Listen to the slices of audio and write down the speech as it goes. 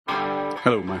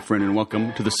Hello, my friend, and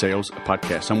welcome to the Sales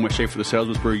Podcast. I'm Wes Schaefer, the Sales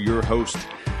Whisperer, your host.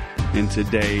 And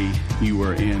today you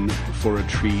are in for a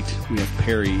treat. We have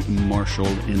Perry Marshall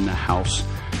in the house.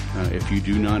 If you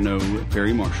do not know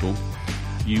Perry Marshall,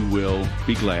 you will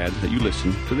be glad that you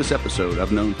listened to this episode.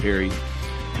 I've known Perry,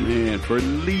 for at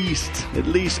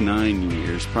least 9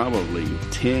 years, probably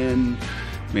 10,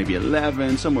 maybe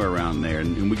 11, somewhere around there.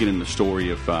 And we get into the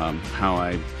story of how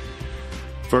I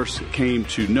first came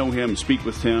to know him, speak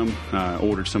with him,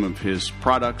 ordered some of his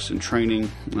products and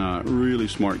training. Really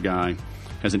smart guy.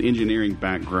 Has an engineering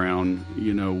background,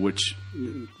 which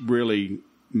really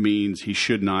means he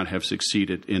should not have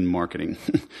succeeded in marketing,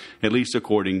 at least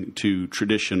according to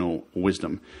traditional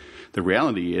wisdom. The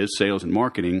reality is sales and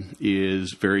marketing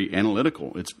is very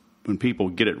analytical. It's when people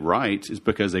get it right, it's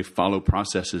because they follow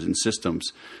processes and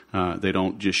systems. They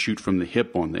don't just shoot from the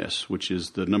hip on this, which is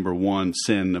the number one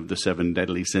sin of the 7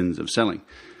 deadly sins of selling.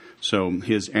 So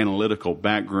his analytical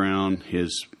background,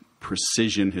 his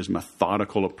precision, his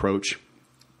methodical approach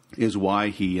is why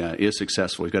he is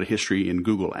successful. He's got a history in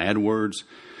Google AdWords.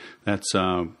 That's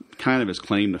kind of his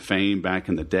claim to fame back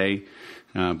in the day.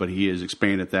 But he has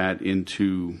expanded that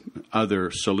into other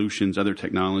solutions, other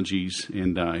technologies.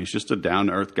 And he's just a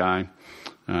down-to-earth guy,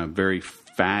 very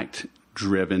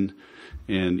fact-driven.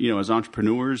 And, as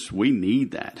entrepreneurs, we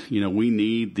need that. We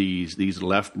need these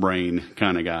left-brain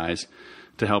kind of guys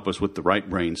to help us with the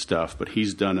right-brain stuff. But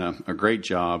he's done a great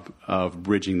job of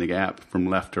bridging the gap from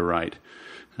left to right.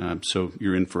 So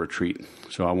you're in for a treat.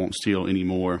 So I won't steal any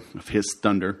more of his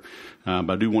thunder. But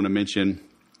I do want to mention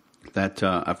that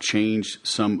I've changed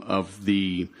some of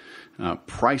the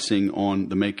pricing on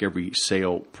the Make Every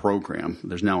Sale program.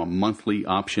 There's now a monthly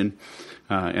option.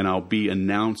 And I'll be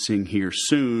announcing here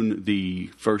soon the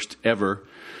first ever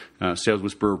Sales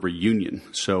Whisperer reunion.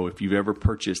 So if you've ever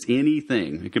purchased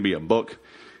anything, it could be a book,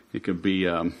 it could be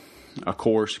a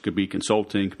course, it could be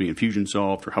consulting, it could be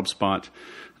Infusionsoft or HubSpot.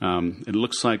 It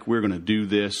looks like we're going to do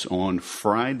this on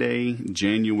Friday,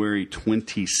 January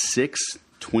 26th,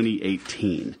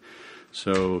 2018.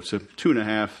 So it's a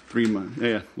 2.5, 3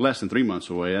 months, less than 3 months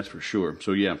away, that's for sure.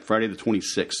 So Friday the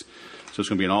 26th. So it's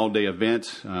going to be an all-day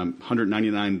event,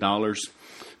 $199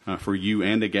 for you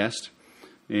and a guest.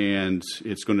 And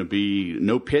it's going to be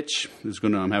no pitch. It's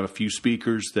going to have a few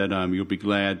speakers that you'll be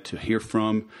glad to hear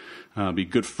from. Be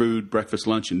good food, breakfast,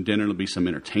 lunch, and dinner. There'll be some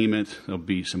entertainment. There'll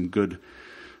be some good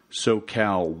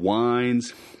SoCal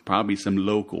wines, probably some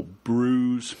local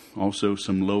brews, also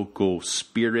some local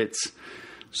spirits.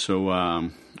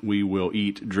 So we will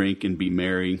eat, drink, and be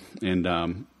merry,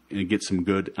 and get some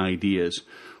good ideas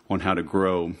on how to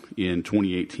grow in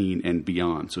 2018 and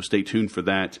beyond. So stay tuned for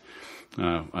that.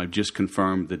 I just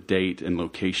confirmed the date and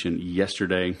location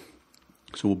yesterday.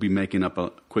 So we'll be making up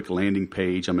a quick landing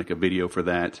page. I'll make a video for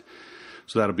that.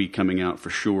 So that'll be coming out for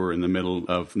sure in the middle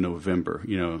of November.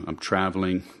 I'm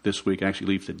traveling this week. I actually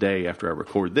leave today after I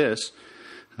record this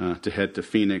to head to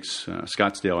Phoenix,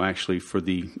 Scottsdale, actually, for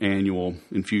the annual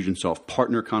Infusionsoft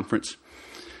Partner Conference.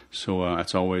 So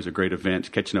that's always a great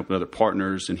event, catching up with other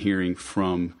partners and hearing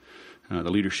from the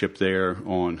leadership there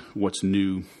on what's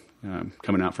new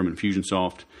coming out from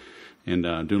Infusionsoft, and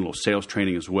doing a little sales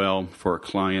training as well for a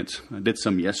client. I did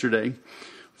some yesterday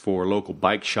for a local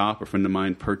bike shop a friend of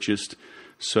mine purchased.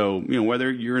 So,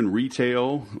 whether you're in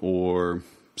retail or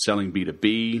selling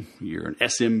B2B, you're an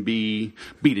SMB,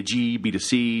 B2G,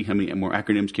 B2C, how many more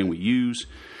acronyms can we use?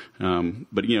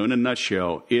 But, in a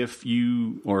nutshell, if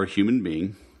you are a human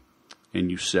being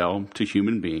and you sell to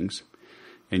human beings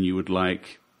and you would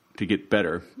like to get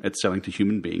better at selling to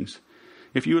human beings,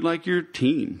 if you would like your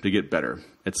team to get better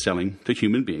at selling to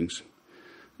human beings,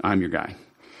 I'm your guy.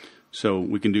 So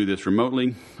we can do this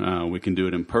remotely. We can do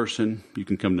it in person. You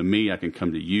can come to me. I can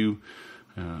come to you.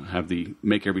 Have the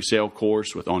Make Every Sale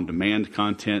course with on-demand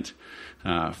content.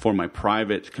 For my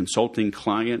private consulting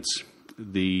clients,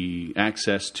 the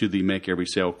access to the Make Every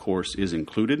Sale course is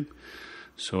included.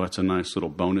 So that's a nice little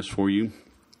bonus for you.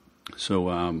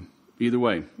 So either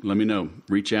way, let me know.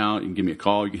 Reach out. You can give me a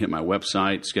call. You can hit my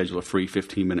website, schedule a free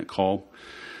 15-minute call.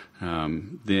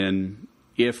 Then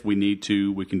if we need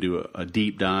to, we can do a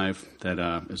deep dive that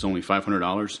is only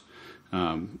 $500,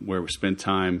 where we spend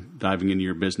time diving into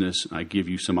your business. I give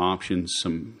you some options,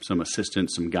 some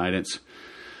assistance, some guidance.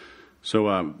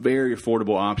 So very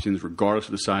affordable options regardless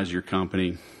of the size of your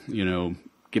company.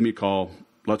 Give me a call.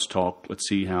 Let's talk. Let's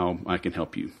see how I can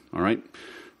help you. All right?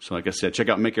 So like I said, check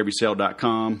out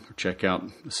makeeverysale.com or check out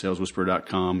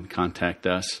thesaleswhisperer.com. Contact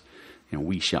us, and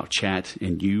we shall chat,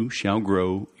 and you shall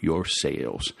grow your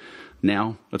sales.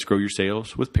 Now, let's grow your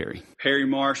sales with Perry. Perry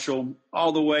Marshall,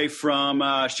 all the way from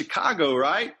Chicago,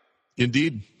 right?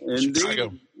 Indeed.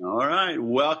 Chicago. All right.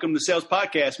 Welcome to the Sales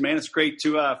Podcast, man. It's great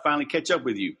to finally catch up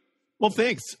with you. Well,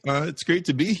 thanks. It's great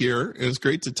to be here. It's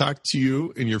great to talk to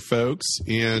you and your folks.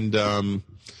 And, I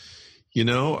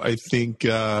think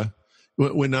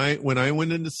when I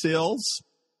went into sales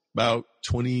about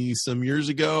 20 some years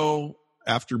ago,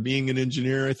 after being an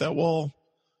engineer, I thought, well,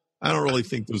 I don't really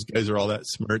think those guys are all that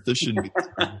smart. This shouldn't be.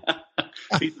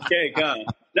 Piece of cake, huh?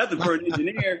 Nothing for an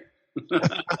engineer.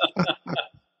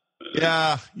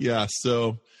 Yeah.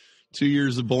 So 2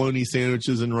 years of bologna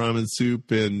sandwiches and ramen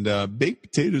soup and baked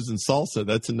potatoes and salsa.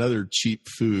 That's another cheap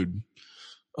food.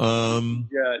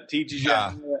 Teaches you.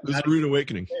 It was a rude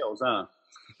awakening. Sales, huh?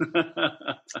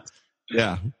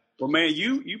 Yeah. Well, man,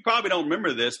 you probably don't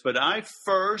remember this, but I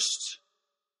first,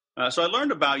 so I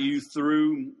learned about you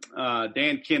through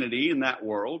Dan Kennedy in that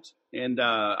world. And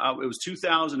it was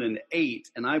 2008,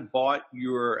 and I bought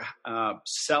your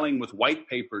Selling with White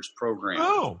Papers program.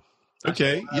 Oh,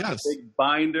 okay. Yes. A big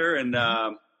binder. And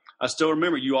I still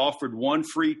remember you offered one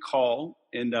free call.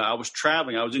 And I was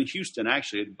traveling. I was in Houston,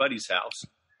 actually, at a buddy's house.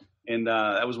 And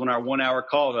that was when our 1 hour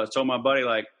call. I told my buddy,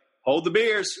 like, hold the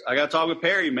beers. I got to talk with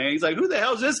Perry, man. He's like, who the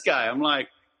hell's this guy? I'm like,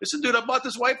 this is the dude I bought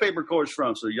this white paper course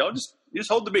from. So y'all just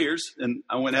hold the beers. And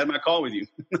I went and had my call with you.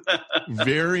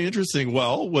 Very interesting.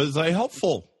 Well, was I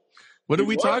helpful? What did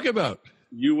we talk about?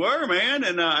 You were, man.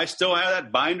 And I still have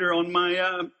that binder on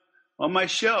my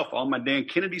shelf, all my Dan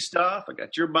Kennedy stuff. I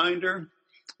got your binder,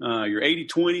 your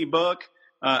 80-20 book.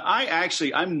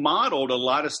 I modeled a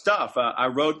lot of stuff. I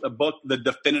wrote a book, The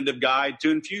Definitive Guide to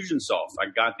Infusionsoft. I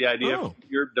got the idea of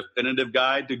your definitive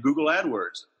guide to Google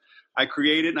AdWords. I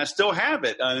created, and I still have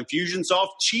it, an Infusionsoft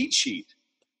cheat sheet.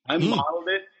 I modeled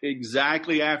it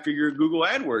exactly after your Google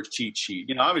AdWords cheat sheet.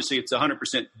 Obviously it's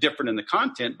 100% different in the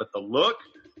content, but the look,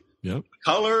 the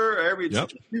color, it's a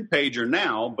two-pager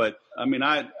now. But I mean,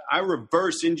 I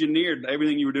reverse engineered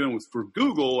everything you were doing for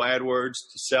Google AdWords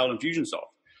to sell Infusionsoft.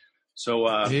 So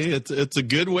hey, it's a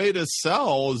good way to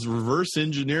sell is reverse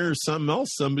engineer something else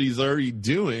somebody's already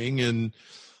doing. And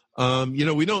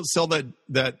we don't sell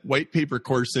that white paper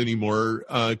course anymore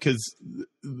because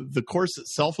the course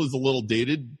itself was a little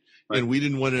dated, and we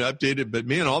didn't want to update it. But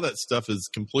man, all that stuff is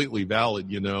completely valid.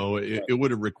 It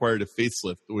would have required a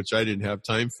facelift, which I didn't have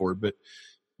time for. But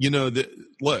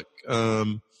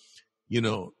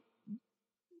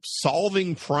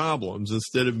solving problems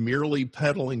instead of merely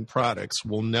peddling products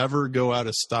will never go out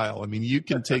of style. I mean, you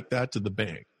can take that to the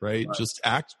bank, right? Just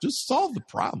solve the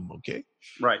problem. Okay.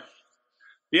 Right.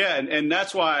 Yeah. And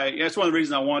that's one of the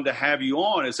reasons I wanted to have you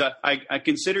on is that I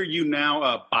consider you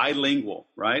now bilingual,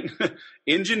 right?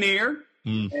 Engineer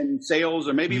and sales,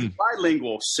 or maybe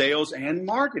bilingual sales and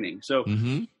marketing. So,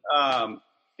 because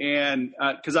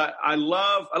I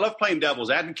love playing devil's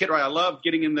advocate, right? I love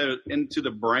getting into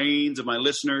the brains of my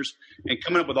listeners and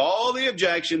coming up with all the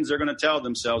objections they're going to tell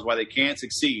themselves why they can't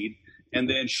succeed, and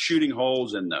then shooting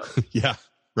holes in those. Yeah,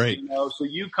 right. So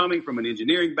you coming from an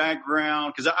engineering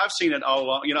background, because I've seen it all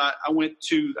along. I went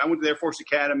to the Air Force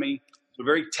Academy, so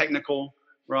very technical,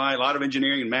 right? A lot of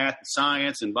engineering and math and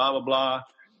science and blah blah blah.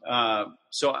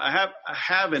 So I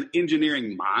have an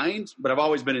engineering mind, but I've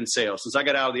always been in sales. Since I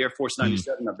got out of the Air Force in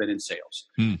 97, I've been in sales.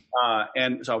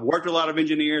 And so I've worked with a lot of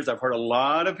engineers. I've heard a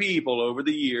lot of people over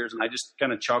the years, and I just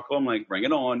kind of chuckle. I'm like, bring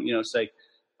it on, say,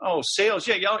 oh, sales.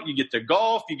 Yeah, y'all, you get to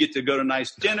golf. You get to go to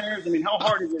nice dinners. I mean, how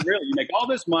hard is it really? You make all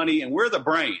this money, and we're the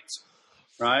brains,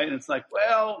 right? And it's like,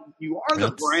 well, you are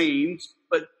the brains,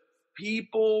 but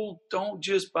people don't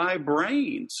just buy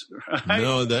brains, right?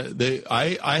 No,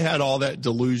 I had all that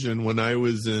delusion when I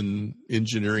was in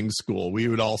engineering school. We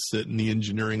would all sit in the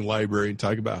engineering library and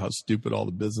talk about how stupid all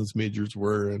the business majors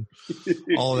were and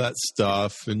all of that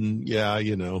stuff. And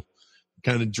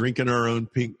kind of drinking our own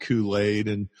pink Kool-Aid.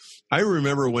 And I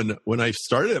remember when I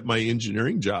started at my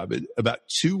engineering job, about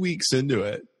 2 weeks into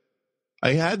it,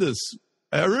 I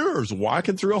remember I was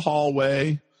walking through a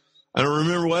hallway. I don't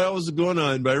remember what else was going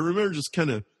on, but I remember just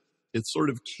it sort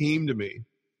of came to me.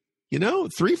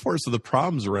 3/4 of the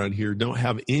problems around here don't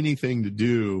have anything to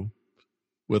do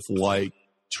with like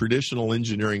traditional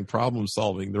engineering problem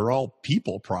solving. They're all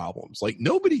people problems. Like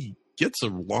nobody gets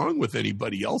along with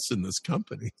anybody else in this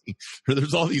company.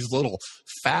 There's all these little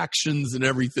factions and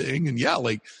everything. And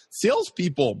like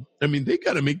salespeople, I mean, they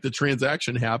got to make the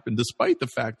transaction happen despite the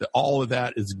fact that all of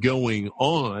that is going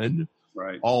on.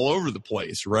 Right. All over the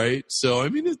place, right? So I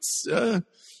mean, it's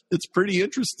pretty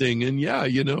interesting, and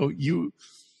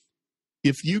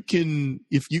if you can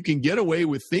get away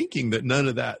with thinking that none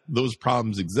of those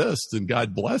problems exist, then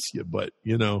God bless you. But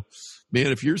man,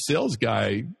 if you're a sales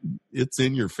guy, it's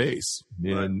in your face,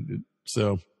 man. Right.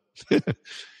 So,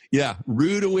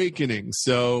 rude awakening.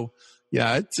 So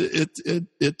yeah,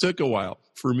 it took a while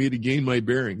for me to gain my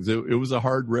bearings. It was a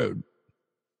hard road.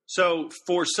 So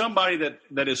for somebody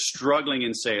that is struggling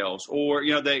in sales, or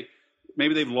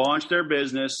maybe they've launched their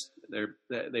business,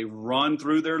 they've run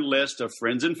through their list of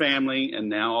friends and family, and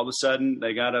now all of a sudden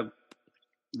they got to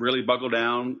really buckle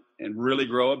down and really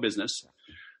grow a business,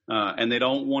 and they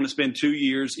don't want to spend 2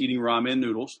 years eating ramen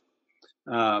noodles.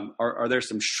 Are there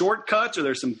some shortcuts? Are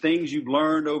there some things you've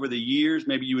learned over the years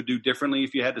maybe you would do differently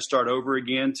if you had to start over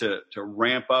again to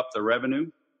ramp up the revenue?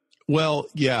 Well,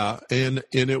 yeah, and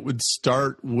it would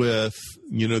start with,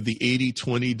 the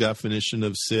 80-20 definition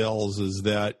of sales is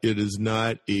that it is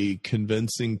not a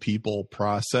convincing people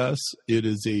process. It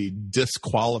is a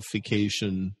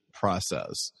disqualification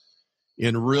process.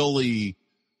 And really,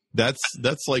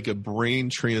 that's like a brain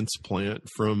transplant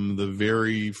from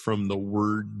the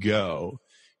word go.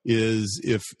 Is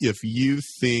if you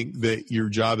think that your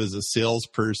job as a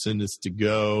salesperson is to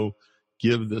go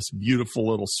give this beautiful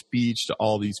little speech to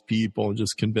all these people and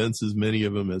just convince as many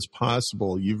of them as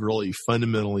possible, you've really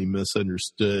fundamentally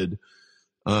misunderstood,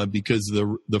 because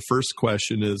the first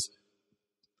question is,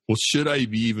 well, should I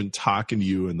be even talking to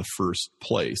you in the first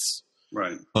place?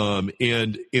 Right.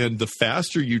 And the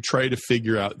faster you try to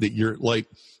figure out that you're like,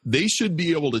 they should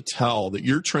be able to tell that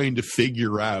you're trying to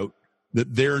figure out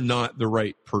that they're not the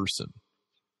right person.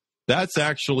 That's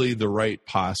actually the right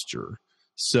posture.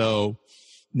 So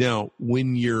now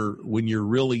when you're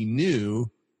really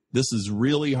new, this is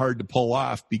really hard to pull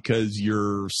off because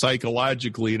you're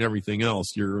psychologically and everything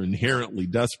else, you're inherently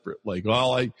desperate. Like,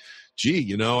 well, I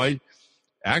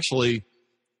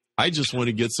just want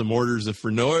to get some orders if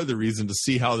for no other reason to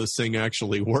see how this thing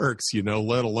actually works,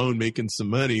 let alone making some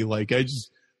money. Like I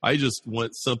just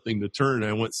want something to turn.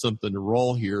 I want something to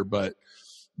roll here, but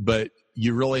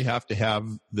you really have to have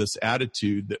this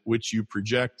attitude that which you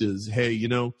project is, hey,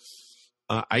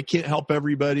 I can't help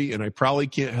everybody and I probably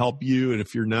can't help you. And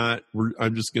if you're not,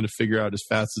 I'm just going to figure out as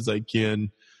fast as I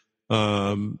can,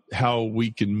 how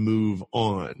we can move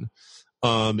on.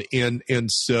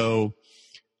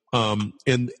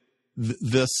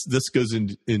 This goes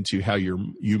into how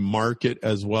you market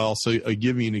as well. So I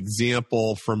give you an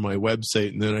example from my website,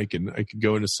 and then I can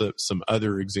go into some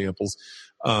other examples.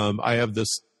 I have this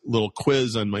little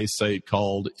quiz on my site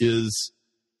called "Is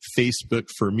Facebook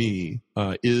for Me?"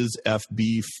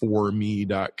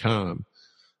 isfb4me.com,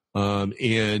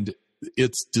 and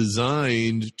it's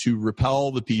designed to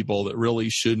repel the people that really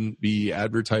shouldn't be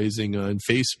advertising on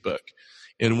Facebook.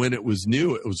 And when it was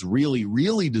new, it was really,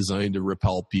 really designed to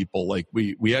repel people. Like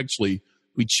we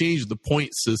changed the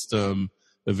point system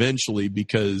eventually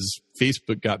because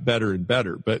Facebook got better and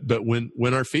better. But when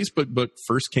our Facebook book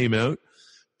first came out,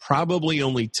 probably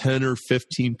only 10 or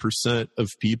 15% of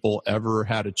people ever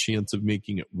had a chance of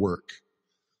making it work.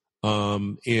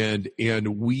 And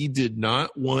we did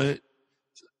not want.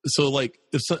 So like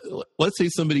let's say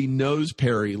somebody knows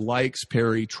Perry, likes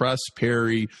Perry, trusts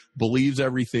Perry, believes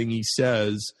everything he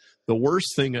says, the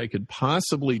worst thing I could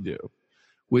possibly do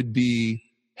would be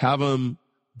have them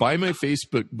buy my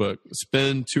Facebook book,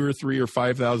 spend $2,000 or $3,000 or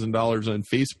 $5,000 on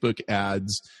Facebook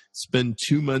ads, spend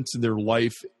 2 months of their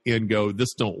life and go,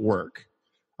 this don't work.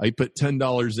 I put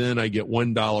 $10 in, I get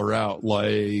 $1 out.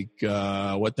 Like,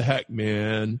 what the heck,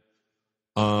 man?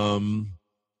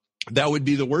 That would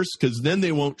be the worst, because then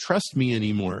they won't trust me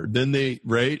anymore.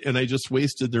 Right? And I just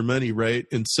wasted their money, right?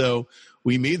 And so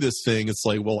we made this thing. It's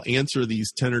like, well, answer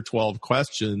these 10 or 12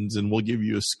 questions and we'll give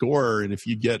you a score. And if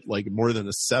you get like more than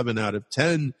a 7 out of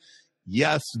 10,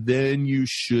 yes, then you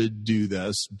should do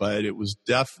this. But it was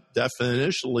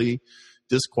definitionally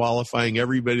disqualifying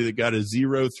everybody that got a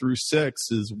 0 through 6.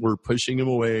 Is we're pushing them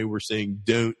away. We're saying,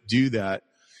 don't do that.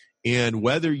 And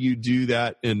whether you do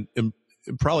that, and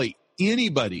probably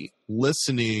anybody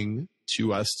listening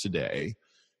to us today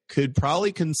could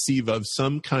probably conceive of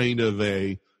some kind of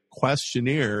a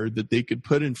questionnaire that they could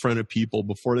put in front of people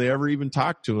before they ever even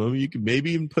talk to them. You could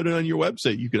maybe even put it on your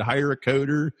website. You could hire a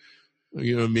coder,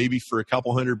 maybe for a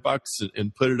couple $100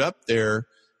 and put it up there.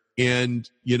 And,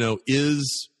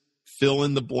 is fill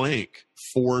in the blank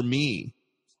for me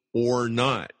or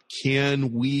not?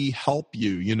 Can we help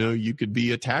you? You could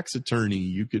be a tax attorney.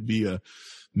 You could be a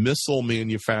missile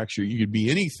manufacturer. You could be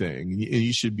anything, and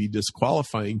you should be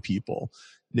disqualifying people.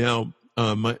 Now,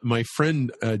 my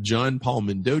friend John Paul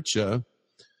Mendoza,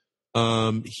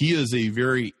 he is a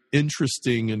very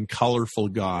interesting and colorful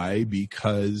guy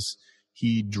because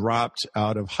he dropped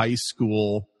out of high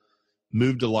school,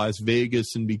 moved to Las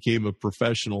Vegas, and became a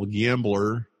professional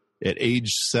gambler at age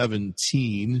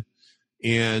 17.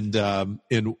 And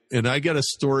I got a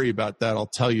story about that.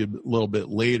 I'll tell you a little bit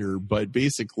later, but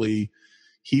basically,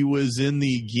 He was in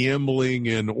the gambling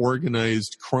and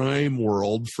organized crime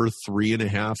world for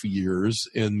 3.5 years.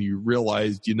 And you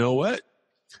realized, you know what?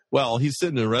 Well, he's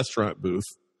sitting in a restaurant booth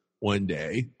one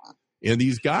day, and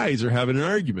these guys are having an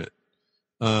argument.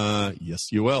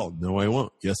 Yes, you will. No, I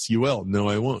won't. Yes, you will. No,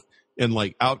 I won't. And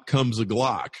like out comes a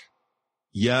Glock.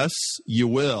 Yes, you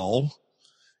will.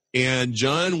 And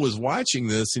John was watching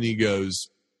this and he goes,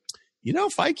 you know,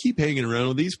 if I keep hanging around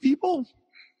with these people,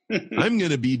 I'm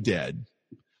going to be dead.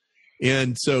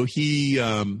 And so he,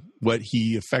 what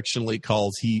he affectionately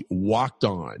calls, he walked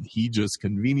on. He just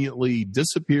conveniently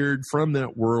disappeared from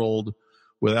that world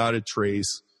without a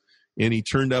trace. And he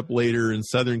turned up later in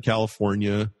Southern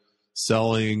California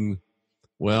selling,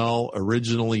 well,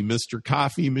 originally Mr.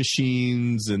 Coffee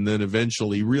machines and then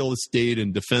eventually real estate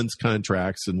and defense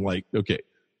contracts. And like, okay,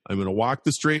 I'm going to walk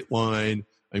the straight line.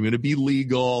 I'm going to be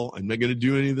legal. I'm not going to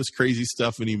do any of this crazy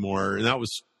stuff anymore. And that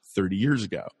was 30 years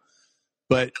ago.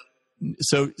 But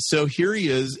so here he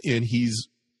is, and he's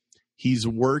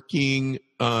working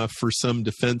for some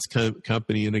defense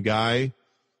company, and a guy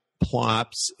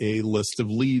plops a list of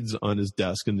leads on his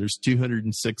desk, and there's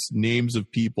 206 names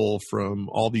of people from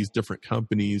all these different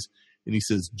companies. And he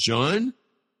says, John,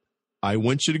 I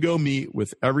want you to go meet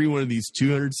with every one of these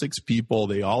 206 people.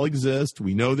 They all exist.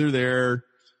 We know they're there,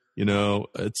 you know,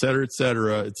 et cetera, et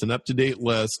cetera. It's an up-to-date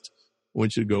list. I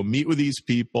want you to go meet with these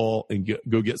people and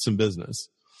go get some business.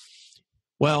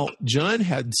 Well, John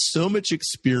had so much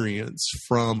experience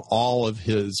from all of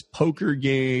his poker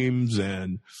games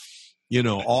and, you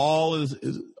know, all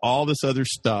this other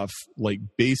stuff, like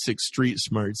basic street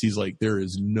smarts. He's like, there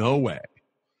is no way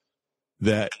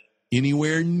that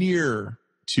anywhere near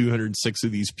 206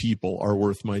 of these people are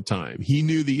worth my time. He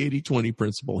knew the 80-20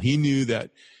 principle. He knew that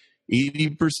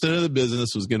 80% of the business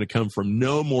was going to come from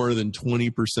no more than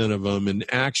 20% of them. And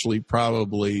actually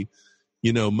probably,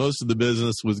 you know, most of the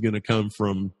business was going to come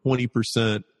from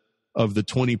 20% of the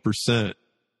 20%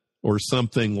 or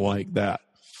something like that.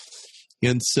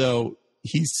 And so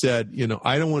he said, you know,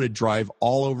 I don't want to drive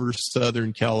all over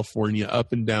Southern California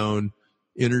up and down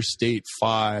Interstate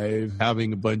 5,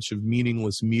 having a bunch of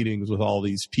meaningless meetings with all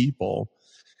these people.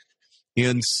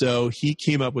 And so he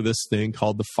came up with this thing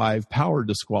called the 5 power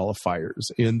disqualifiers.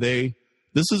 And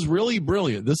this is really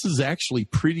brilliant. This is actually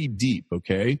pretty deep,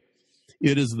 okay?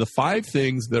 It is the 5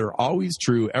 things that are always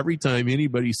true every time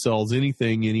anybody sells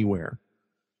anything anywhere.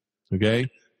 Okay?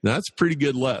 Now, that's a pretty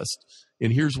good list.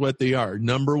 And here's what they are.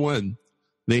 Number 1,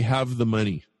 they have the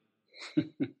money.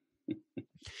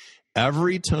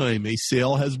 Every time a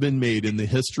sale has been made in the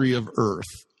history of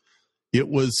Earth, it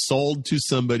was sold to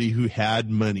somebody who had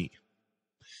money.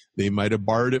 They might have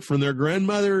borrowed it from their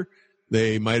grandmother.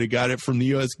 They might have got it from the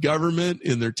U.S. government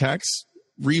in their tax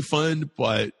refund,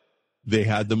 but they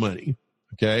had the money.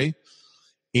 Okay?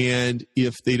 And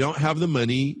if they don't have the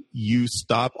money, you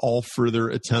stop all further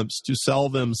attempts to sell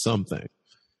them something.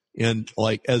 And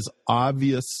like as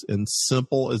obvious and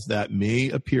simple as that may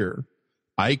appear,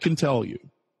 I can tell you,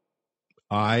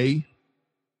 I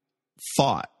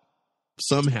thought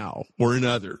somehow or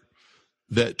another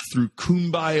that through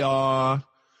kumbaya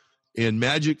and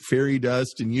magic fairy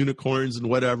dust and unicorns and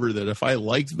whatever, that if I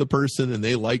liked the person and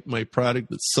they liked my product,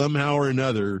 that somehow or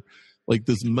another, like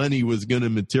this money was going to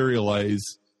materialize.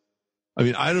 I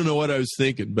mean, I don't know what I was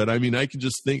thinking, but I mean, I could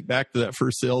just think back to that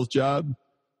first sales job.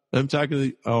 I'm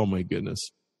talking oh my goodness.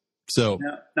 So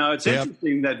now it's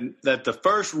interesting that the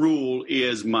first rule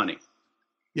is money.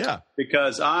 Yeah.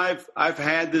 Because I've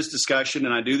had this discussion,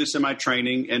 and I do this in my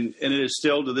training, and it is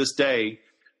still to this day,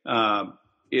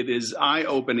 it is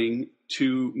eye-opening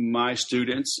to my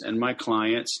students and my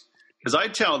clients, because I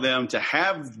tell them to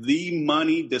have the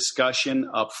money discussion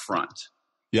up front.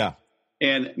 Yeah.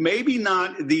 And maybe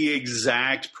not the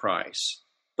exact price,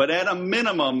 but at a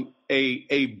minimum,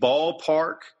 a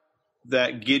ballpark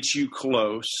that gets you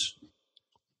close.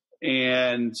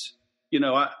 And you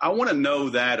know, I want to know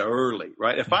that early,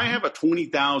 right? If I have a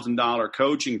 $20,000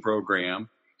 coaching program,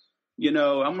 you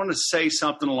know, I'm going to say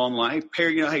something along the line, hey,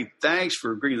 Perry, you know, hey, thanks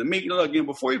for agreeing to meet. You know, again,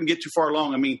 before we even get too far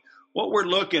along, I mean, what we're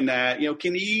looking at, you know,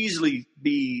 can easily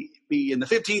be in the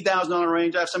 $15,000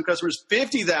 range. I have some customers,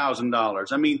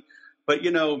 $50,000. I mean, but,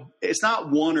 you know, it's not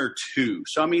 1 or 2.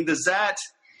 So, I mean, does that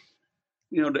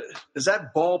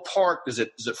ballpark, does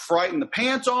it frighten the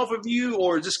pants off of you,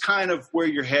 or is this kind of where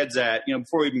your head's at, you know,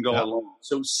 before you even go along?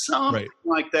 So something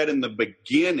like that in the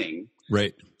beginning.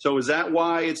 Right. So is that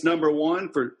why it's number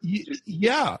 1 for?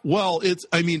 Yeah. Well, it's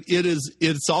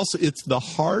the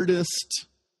hardest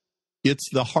It's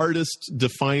the hardest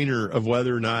definer of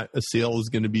whether or not a sale is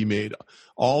going to be made.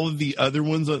 All of the other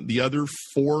ones, the other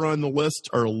 4 on the list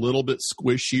are a little bit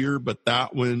squishier, but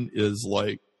that one is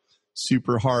like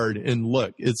super hard. And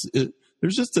look,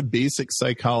 there's just a basic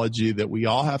psychology that we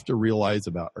all have to realize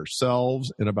about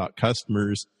ourselves and about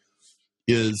customers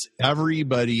is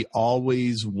everybody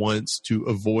always wants to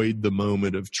avoid the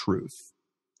moment of truth.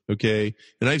 Okay.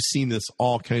 And I've seen this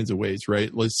all kinds of ways, right?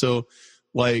 So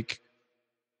like,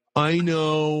 I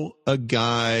know a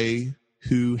guy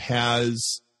who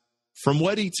has, from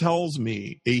what he tells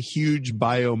me, a huge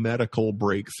biomedical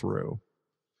breakthrough.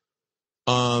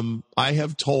 I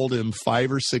have told him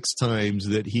 5 or 6 times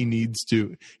that he needs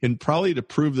to, and probably to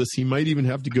prove this, he might even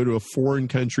have to go to a foreign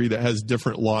country that has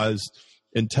different laws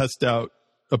and test out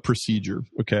a procedure.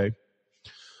 Okay.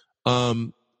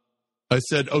 I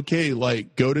said, okay,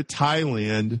 like go to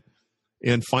Thailand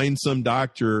and find some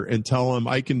doctor and tell him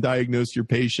I can diagnose your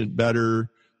patient better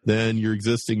than your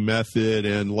existing method.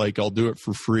 And like, I'll do it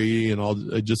for free and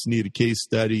I just need a case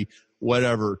study,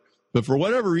 whatever. But for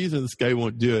whatever reason, this guy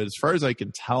won't do it. As far as I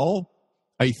can tell,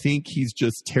 I think he's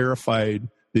just terrified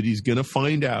that he's going to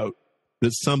find out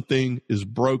that something is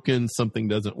broken, something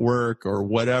doesn't work or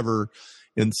whatever.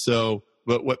 And so,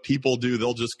 but what people do,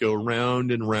 they'll just go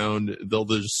round and round. They'll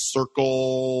just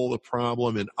circle the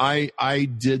problem. And I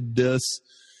did this.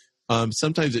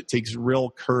 Sometimes it takes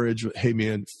real courage. Hey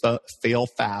man, fail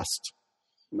fast.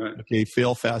 Right. Okay.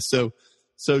 Fail fast. So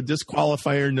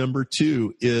disqualifier number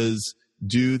 2 is,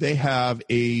 do they have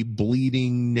a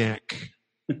bleeding neck?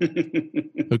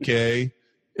 Okay.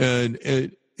 And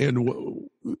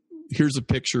here's a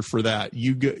picture for that.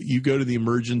 You go to the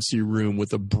emergency room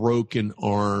with a broken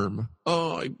arm.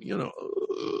 Oh,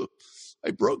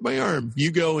 I broke my arm.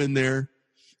 You go in there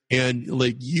and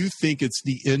like, you think it's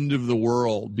the end of the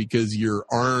world because your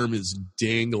arm is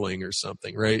dangling or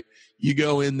something, right? You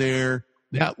go in there,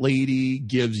 that lady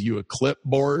gives you a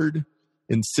clipboard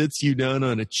and sits you down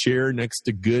on a chair next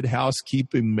to Good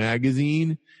Housekeeping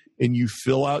magazine, and you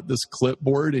fill out this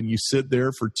clipboard and you sit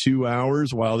there for 2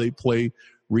 hours while they play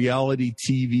reality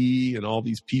TV and all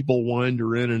these people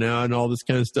wander in and out and all this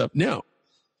kind of stuff. Now,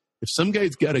 if some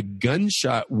guy's got a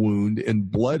gunshot wound and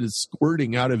blood is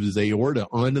squirting out of his aorta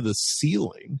onto the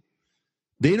ceiling,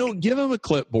 they don't give him a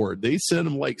clipboard. They send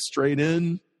him like straight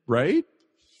in, right?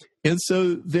 And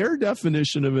so their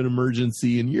definition of an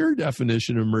emergency and your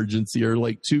definition of emergency are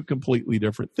like 2 completely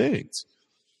different things.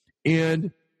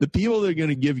 And the people that are going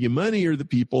to give you money are the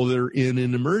people that are in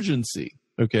an emergency,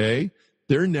 okay?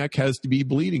 Their neck has to be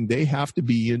bleeding. They have to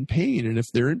be in pain. And if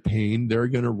they're in pain, they're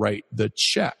going to write the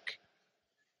check.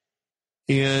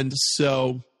 And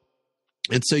so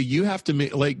you have to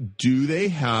make, like, do they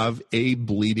have a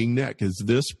bleeding neck? Is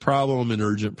this problem an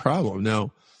urgent problem?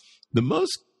 Now, the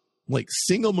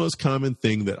single most common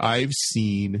thing that I've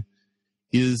seen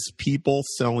is people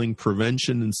selling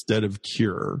prevention instead of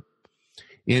cure.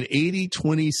 And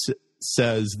 80-20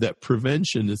 says that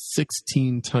prevention is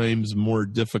 16 times more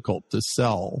difficult to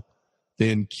sell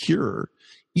than cure,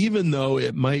 even though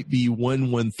it might be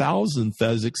 1/1000th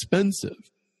as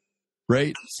expensive,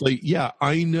 right? It's like, yeah,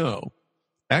 I know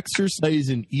exercise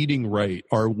and eating right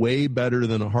are way better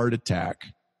than a heart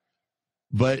attack.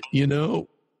 But,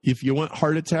 if you want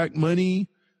heart attack money,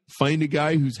 find a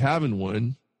guy who's having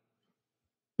one,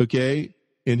 okay?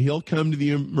 And he'll come to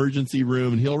the emergency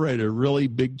room and he'll write a really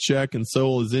big check, and so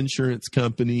will his insurance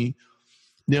company.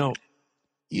 Now,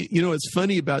 what's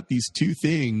funny about these 2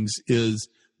 things is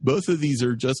both of these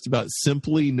are just about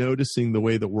simply noticing the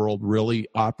way the world really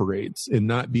operates and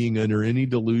not being under any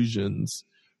delusions,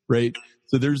 right?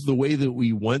 So there's the way that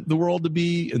we want the world to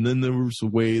be, and then there's the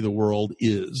way the world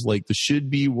is, like the should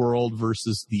be world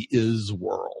versus the is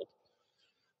world.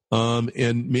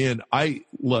 And man, I'm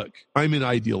an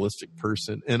idealistic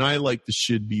person and I like the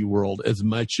should be world as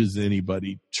much as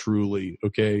anybody, truly.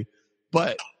 Okay.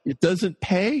 But it doesn't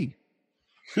pay,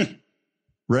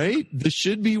 right? The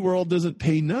should be world doesn't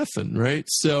pay nothing. Right.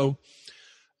 So,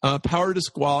 power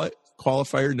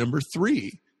disqualifier number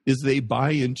 3 is they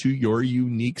buy into your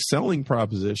unique selling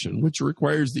proposition, which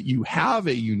requires that you have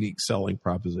a unique selling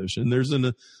proposition. There's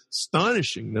an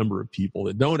astonishing number of people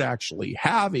that don't actually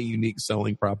have a unique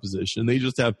selling proposition. They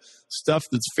just have stuff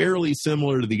that's fairly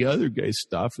similar to the other guy's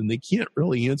stuff, and they can't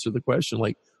really answer the question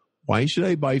like, why should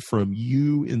I buy from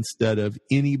you instead of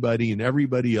anybody and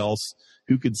everybody else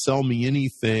who could sell me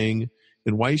anything?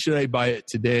 And why should I buy it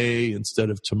today instead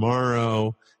of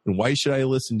tomorrow? And why should I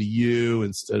listen to you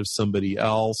instead of somebody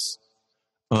else?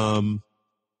 Okay,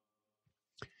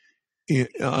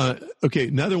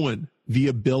 another one. The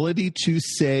ability to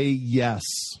say yes.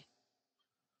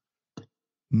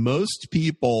 most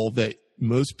people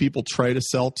try to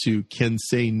sell to can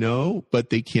say no, but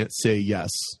they can't say yes.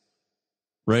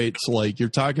 Right? So like you're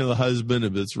talking to the husband,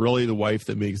 but it's really the wife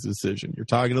that makes the decision. You're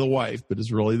talking to the wife, but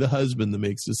it's really the husband that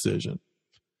makes the decision.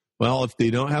 Well, if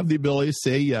they don't have the ability to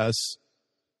say yes,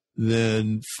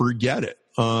 then forget it.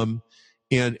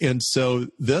 And so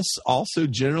this also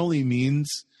generally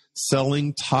means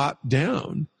selling top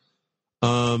down.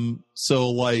 So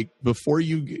like before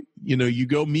you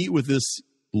go meet with this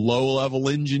low level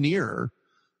engineer,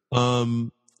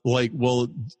 like, well,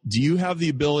 do you have the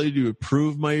ability to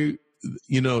approve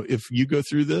if you go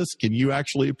through this, can you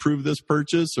actually approve this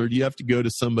purchase, or do you have to go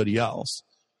to somebody else?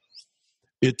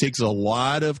 It takes a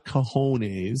lot of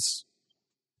cojones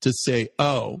to say,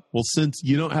 oh, well, since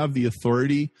you don't have the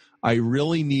authority, I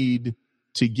really need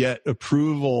to get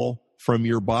approval from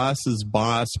your boss's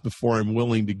boss before I'm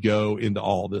willing to go into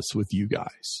all this with you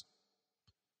guys.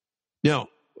 Now,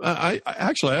 I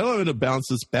want to bounce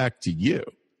this back to you.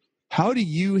 How do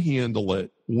you handle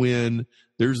it when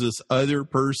there's this other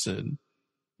person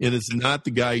and it's not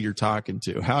the guy you're talking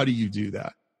to? How do you do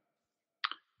that?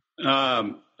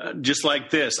 Just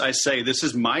like this, I say, this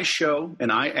is my show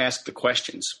and I ask the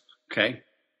questions. Okay.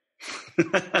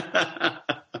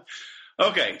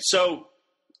 Okay. So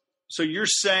you're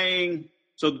saying,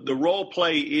 so the role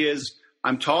play is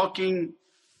I'm talking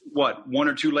one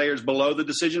or two layers below the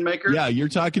decision maker? Yeah. You're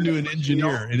talking to an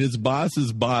engineer and his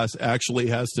boss's boss actually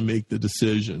has to make the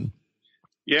decision.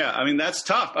 Yeah. I mean, that's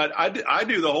tough. I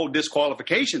do the whole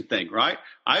disqualification thing, right?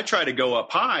 I try to go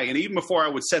up high. And even before I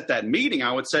would set that meeting,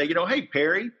 I would say, hey,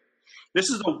 Perry, this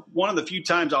is one of the few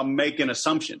times I'll make an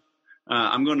assumption.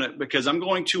 Because I'm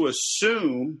going to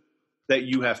assume that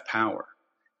you have power.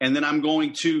 And then I'm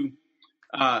going to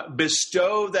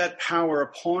bestow that power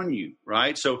upon you,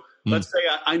 right? So let's say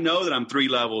I know that I'm 3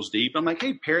 levels deep. I'm like,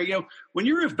 hey, Perry, when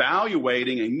you're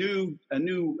evaluating a new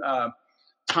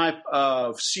type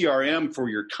of CRM for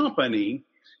your company,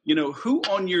 who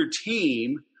on your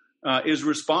team is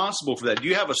responsible for that? Do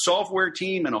you have a software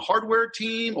team and a hardware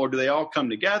team, or do they all come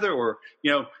together? Or,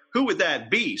 who would that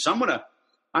be? So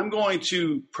I'm going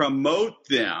to promote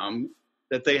them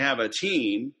that they have a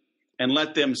team and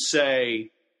let them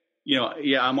say, yeah,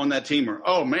 I'm on that team, or,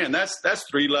 oh man, that's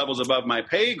 3 levels above my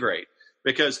pay grade,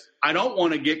 because I don't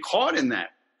want to get caught in that.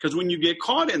 Because when you get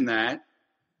caught in that,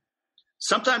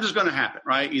 sometimes it's going to happen,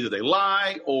 right? Either they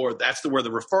lie, or that's where the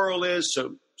referral is.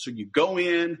 So you go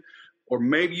in, or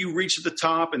maybe you reach at the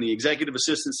top and the executive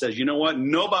assistant says, you know what?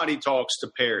 Nobody talks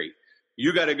to Perry.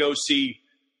 You got to go see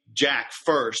Jack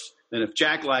first. And if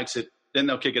Jack likes it, then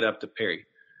they'll kick it up to Perry.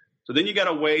 So then you got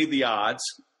to weigh the odds,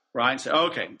 right? And say,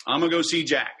 okay, I'm going to go see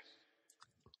Jack.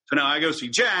 So now I go see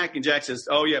Jack, and Jack says,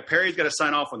 oh, yeah, Perry's got to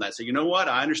sign off on that. So you know what?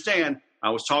 I understand.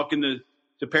 I was talking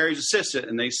to Perry's assistant,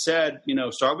 and they said,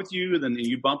 start with you, and then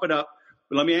you bump it up.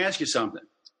 But let me ask you something.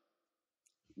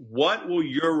 What will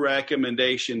your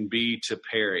recommendation be to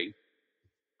Perry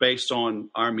based on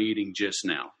our meeting just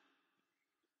now?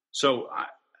 So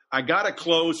I got to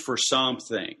close for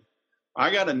something.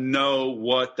 I got to know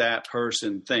what that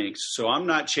person thinks. So I'm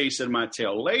not chasing my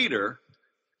tail later.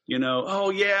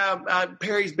 Oh yeah,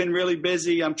 Perry's been really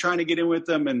busy. I'm trying to get in with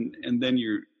them, and then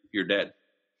you're dead.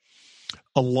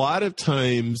 A lot of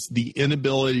times the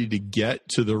inability to get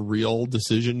to the real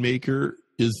decision maker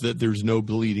is that there's no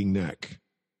bleeding neck.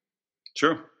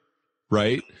 Sure.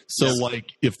 Right? So yes. Like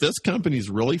if this company's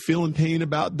really feeling pain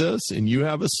about this and you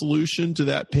have a solution to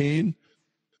that pain,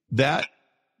 that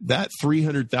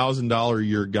 $300,000 a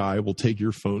year guy will take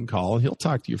your phone call and he'll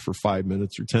talk to you for 5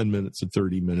 minutes or 10 minutes or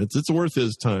 30 minutes. It's worth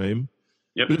his time.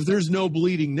 Yep. But if there's no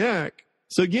bleeding neck,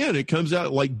 so again, it comes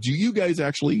out like, do you guys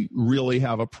actually really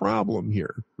have a problem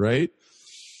here? Right?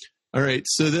 All right.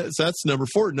 So that's number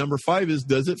 4. Number 5 is,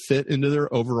 does it fit into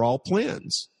their overall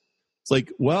plans? It's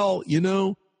like, well,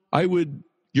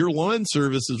 your lawn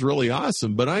service is really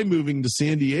awesome, but I'm moving to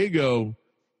San Diego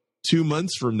 2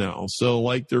 months from now. So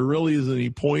like there really isn't any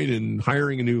point in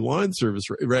hiring a new lawn service,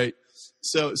 right?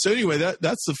 So anyway,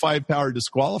 that's the 5 power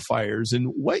disqualifiers. And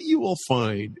what you will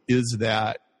find is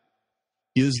that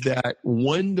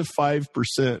 1 to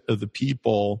 5% of the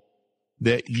people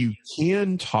that you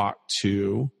can talk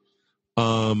to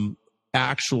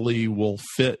actually will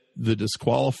fit the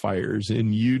disqualifiers,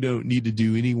 and you don't need to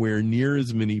do anywhere near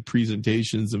as many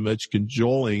presentations and much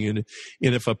cajoling. And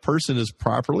if a person is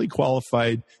properly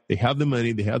qualified, they have the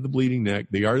money, they have the bleeding neck,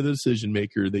 they are the decision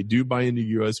maker, they do buy into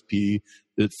USP,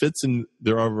 that fits in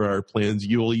their overall plans,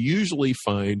 you will usually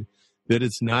find that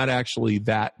it's not actually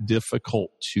that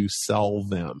difficult to sell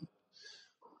them.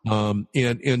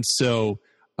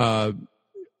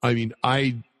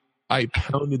 I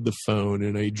pounded the phone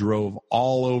and I drove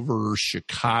all over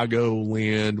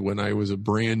Chicagoland when I was a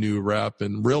brand new rep.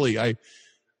 And really, I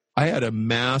had a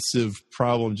massive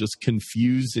problem just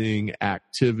confusing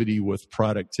activity with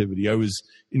productivity. I was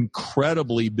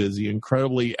incredibly busy,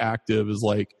 incredibly active. Is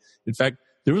like, in fact,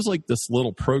 there was like this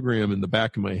little program in the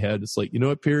back of my head. It's like, you know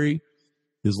what, Perry?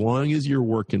 As long as you're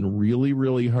working really,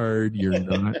 really hard, you're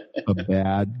not a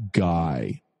bad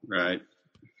guy. Right.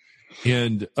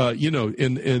 And,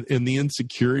 in the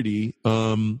insecurity.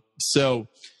 So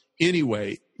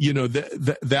anyway,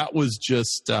 that was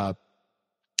just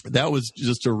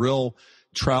a real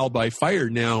trial by fire.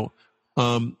 Now,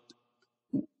 part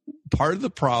of the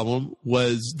problem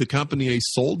was the company I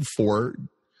sold for.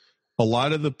 A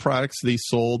lot of the products they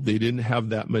sold, they didn't have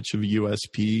that much of a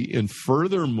USP. And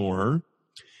furthermore,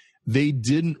 they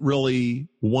didn't really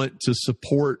want to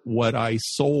support what I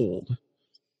sold.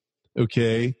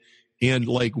 Okay. And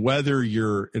like whether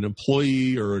you're an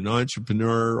employee or an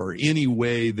entrepreneur or any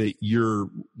way that you're,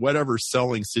 whatever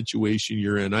selling situation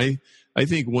you're in, I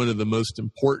think one of the most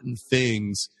important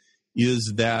things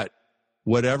is that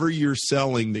whatever you're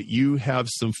selling, that you have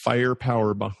some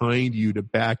firepower behind you to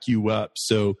back you up.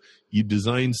 So you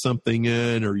design something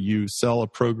in or you sell a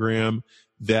program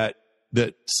that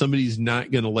somebody's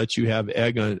not going to let you have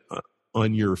egg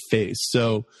on your face.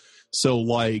 So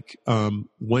like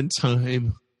one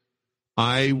time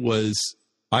I was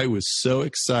so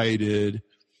excited.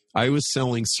 I was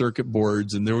selling circuit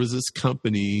boards, and there was this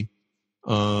company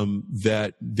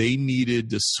that they needed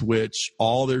to switch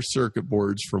all their circuit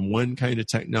boards from one kind of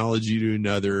technology to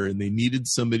another, and they needed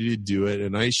somebody to do it.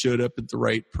 And I showed up at the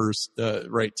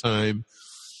right time,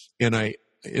 and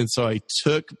so I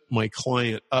took my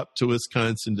client up to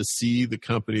Wisconsin to see the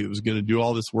company that was going to do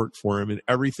all this work for him, and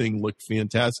everything looked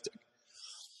fantastic.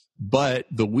 But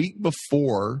the week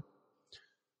before,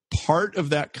 part of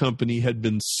that company had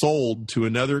been sold to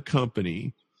another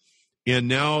company, and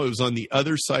now it was on the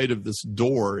other side of this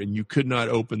door, and you could not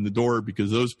open the door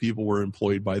because those people were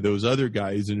employed by those other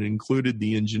guys, and it included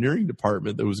the engineering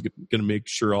department that was going to make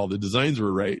sure all the designs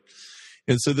were right.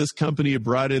 And so this company had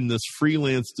brought in this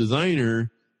freelance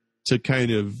designer to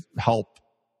kind of help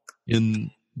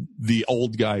in the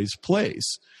old guy's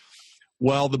place.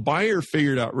 Well, the buyer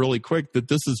figured out really quick that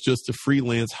this is just a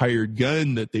freelance hired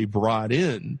gun that they brought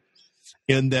in,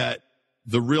 and that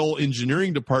the real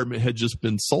engineering department had just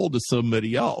been sold to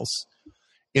somebody else.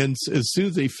 And as soon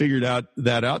as they figured out,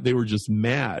 they were just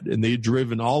mad, and they had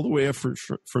driven all the way up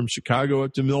from Chicago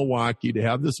up to Milwaukee to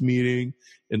have this meeting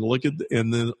and look at,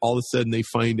 and then all of a sudden they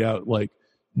find out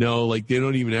no, they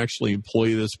don't even actually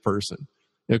employ this person.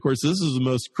 And of course, this is the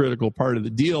most critical part of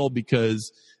the deal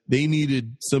because they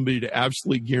needed somebody to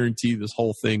absolutely guarantee this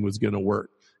whole thing was going to work.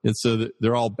 And so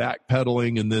they're all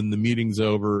backpedaling, and then the meeting's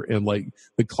over, and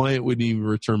the client wouldn't even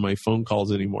return my phone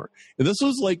calls anymore. And this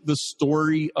was like the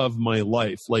story of my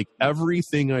life. Like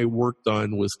everything I worked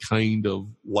on was kind of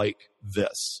like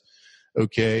this.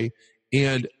 Okay.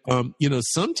 And,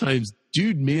 sometimes,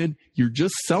 dude, man, you're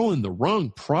just selling the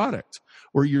wrong product,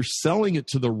 or you're selling it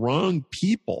to the wrong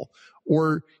people,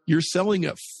 or you're selling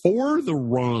it for the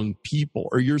wrong people,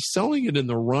 or you're selling it in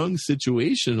the wrong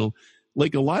situation.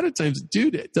 Like a lot of times,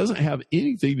 dude, it doesn't have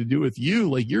anything to do with you.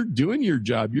 Like you're doing your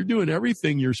job. You're doing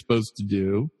everything you're supposed to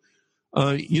do.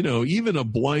 Even a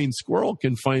blind squirrel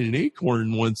can find an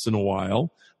acorn once in a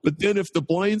while. But then if the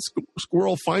blind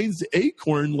squirrel finds the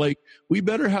acorn, we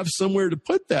better have somewhere to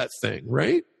put that thing,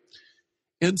 right?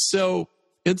 And so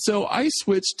I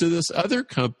switched to this other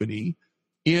company,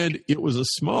 and it was a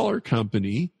smaller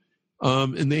company.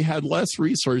 And they had less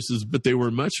resources, but they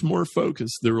were much more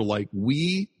focused. They were like,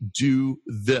 we do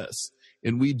this,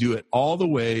 and we do it all the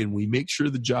way, and we make sure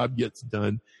the job gets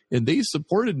done. And they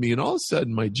supported me, and all of a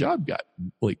sudden my job got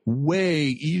way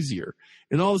easier.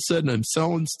 And all of a sudden I'm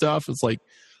selling stuff. It's like,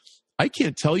 I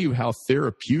can't tell you how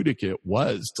therapeutic it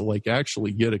was to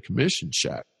actually get a commission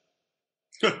check.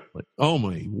 Oh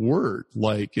my word.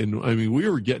 We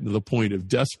were getting to the point of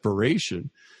desperation.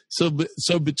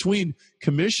 So between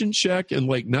commission check and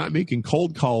not making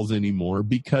cold calls anymore,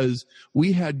 because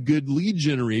we had good lead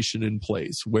generation in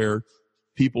place where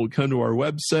people would come to our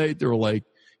website. They were like,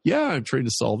 yeah, I'm trying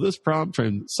to solve this problem,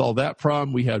 trying to solve that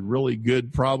problem. We had really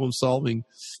good problem solving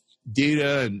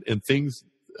data and things,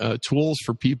 tools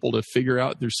for people to figure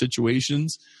out their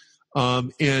situations.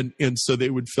 And so they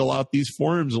would fill out these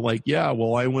forms yeah,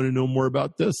 well, I want to know more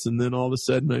about this. And then all of a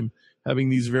sudden I'm having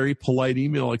these very polite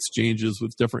email exchanges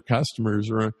with different customers,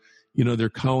 or, they're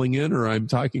calling in, or I'm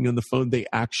talking on the phone. They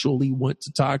actually want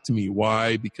to talk to me.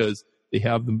 Why? Because they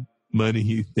have the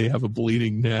money. They have a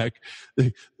bleeding neck.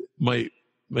 My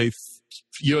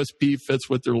USP fits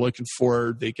what they're looking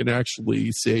for. They can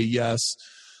actually say yes.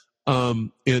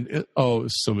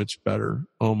 It's so much better.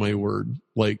 Oh my word.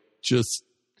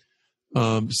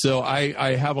 So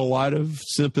I have a lot of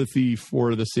sympathy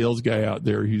for the sales guy out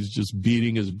there who's just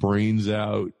beating his brains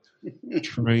out,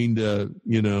 trying to,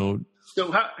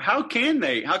 So how can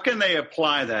they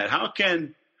apply that? How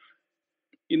can,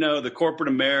 the corporate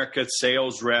America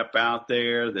sales rep out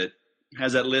there that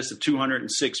has that list of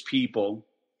 206 people,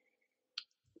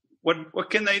 what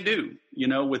can they do,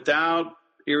 without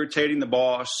irritating the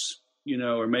boss,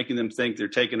 or making them think they're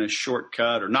taking a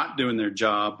shortcut or not doing their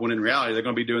job, when in reality they're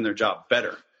going to be doing their job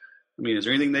better? I mean, is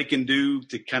there anything they can do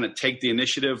to kind of take the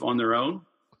initiative on their own?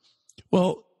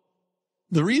 Well,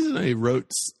 the reason I wrote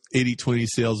 80/20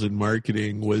 Sales and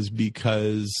Marketing was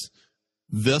because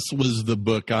this was the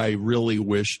book I really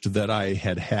wished that I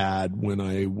had when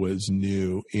I was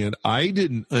new. And I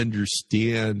didn't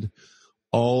understand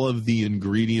all of the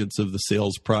ingredients of the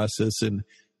sales process and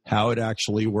how it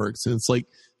actually works. And it's like,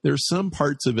 there's some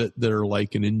parts of it that are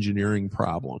like an engineering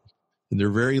problem, and they're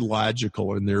very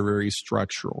logical and they're very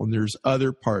structural. And there's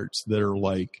other parts that are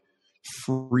like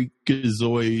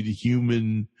freakazoid,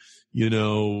 human,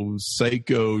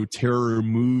 psycho terror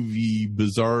movie,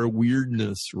 bizarre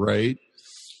weirdness, right?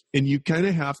 And you kind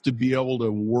of have to be able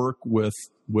to work with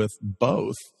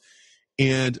both.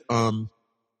 And so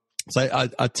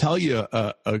I'll tell you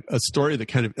a story that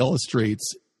kind of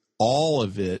illustrates all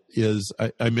of it. Is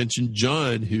I mentioned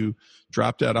John, who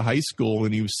dropped out of high school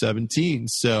when he was 17.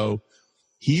 So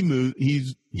he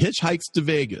hitchhikes to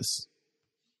Vegas,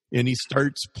 and he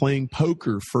starts playing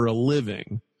poker for a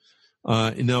living.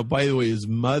 And now, by the way, his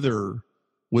mother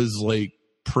was like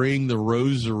praying the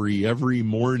rosary every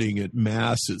morning at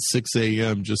mass at 6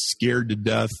 a.m., just scared to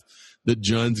death that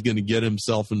John's going to get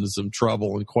himself into some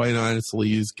trouble. And quite honestly,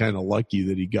 he's kind of lucky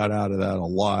that he got out of that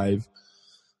alive.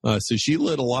 So she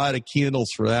lit a lot of candles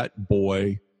for that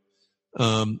boy.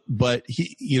 But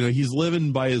he's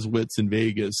living by his wits in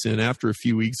Vegas. And after a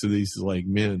few weeks of these, he's like,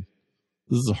 man,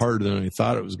 this is harder than I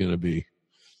thought it was going to be.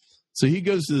 So he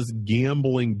goes to this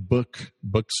gambling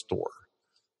bookstore.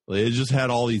 They just had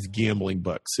all these gambling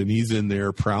books, and he's in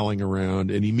there prowling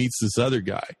around, and he meets this other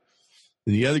guy.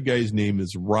 And the other guy's name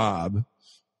is Rob.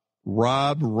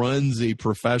 Rob runs a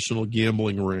professional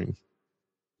gambling ring.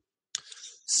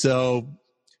 So,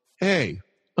 hey,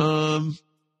 do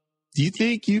you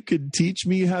think you could teach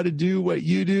me how to do what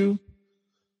you do?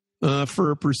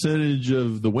 For a percentage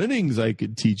of the winnings, I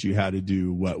could teach you how to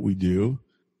do what we do.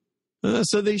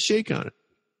 So they shake on it.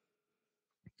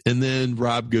 And then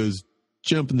Rob goes,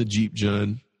 jump in the Jeep,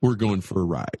 John. We're going for a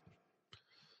ride.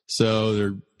 So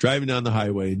they're driving down the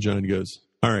highway, and John goes,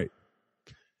 all right,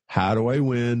 how do I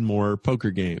win more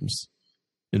poker games?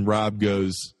 And Rob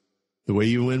goes, the way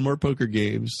you win more poker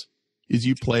games is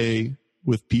you play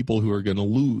with people who are going to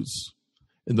lose.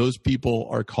 And those people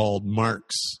are called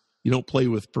marks. You don't play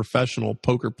with professional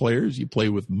poker players. You play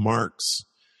with marks.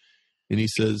 And he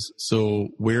says, so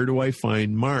where do I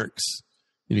find marks?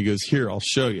 And he goes, here, I'll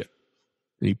show you.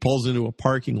 And he pulls into a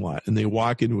parking lot, and they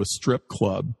walk into a strip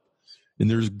club, and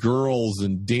there's girls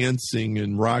and dancing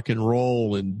and rock and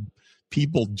roll and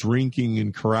people drinking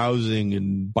and carousing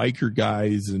and biker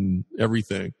guys and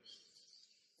everything.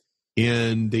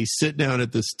 And they sit down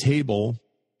at this table,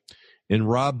 and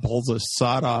Rob pulls a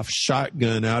sawed-off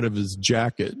shotgun out of his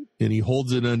jacket, and he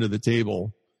holds it under the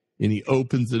table, and he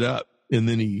opens it up, and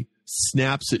then he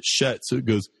snaps it shut so it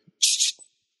goes.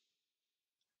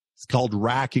 It's called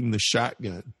racking the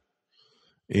shotgun.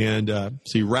 And so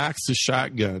he racks the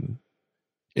shotgun,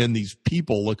 and these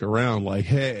people look around like,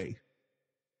 hey,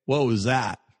 what was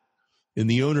that? And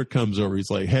the owner comes over.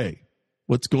 He's like, hey,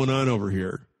 what's going on over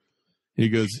here? And he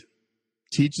goes,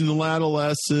 teaching the lad a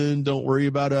lesson. Don't worry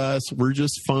about us. We're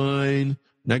just fine.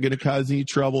 Not going to cause any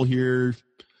trouble here.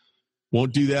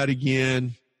 Won't do that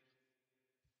again.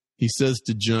 He says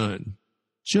to John,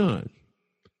 John,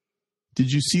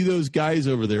 did you see those guys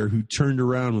over there who turned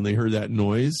around when they heard that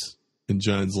noise? And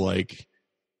John's like,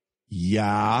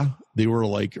 yeah. They were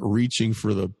like reaching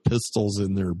for the pistols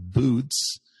in their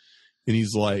boots. And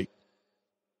he's like,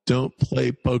 don't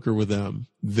play poker with them.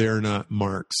 They're not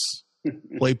marks.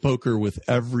 Play poker with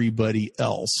everybody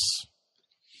else.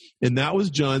 And that was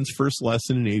John's first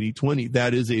lesson in 80/20.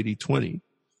 That is 80/20.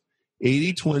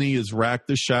 80/20 is rack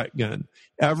the shotgun.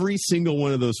 Every single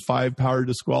one of those 5 power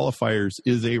disqualifiers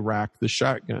is a rack the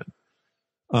shotgun.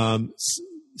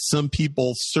 Some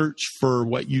people search for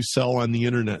what you sell on the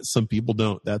internet. Some people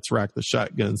don't. That's rack the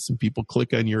shotgun. Some people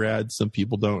click on your ad. Some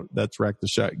people don't. That's rack the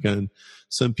shotgun.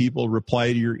 Some people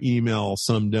reply to your email.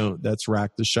 Some don't. That's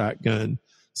rack the shotgun.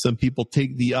 Some people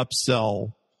take the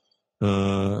upsell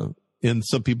And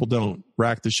some people don't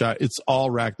rack the shot. It's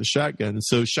all rack the shotgun. And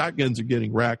so shotguns are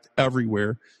getting racked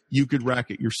everywhere. You could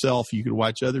rack it yourself. You could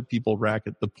watch other people rack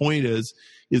it. The point is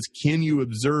can you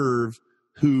observe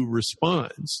who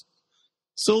responds?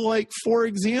 So like, for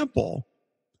example,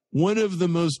 one of the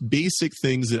most basic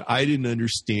things that I didn't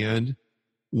understand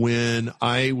when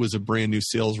I was a brand new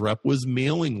sales rep was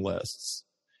mailing lists.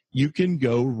 You can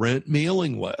go rent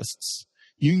mailing lists.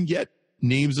 You can get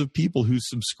names of people who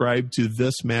subscribe to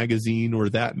this magazine or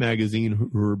that magazine,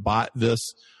 who bought this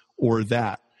or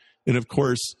that. And of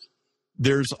course,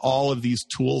 there's all of these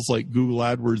tools like Google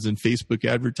AdWords and Facebook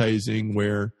advertising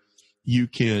where you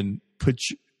can put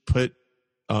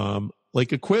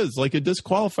like a quiz, like a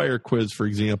disqualifier quiz, for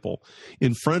example,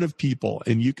 in front of people,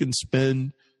 and you can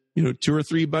spend $2 or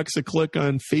 $3 a click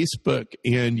on Facebook,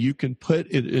 and you can put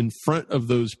it in front of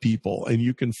those people, and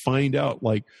you can find out,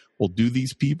 like, well, do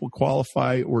these people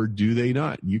qualify or do they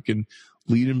not? You can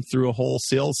lead them through a whole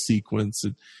sales sequence.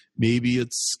 And maybe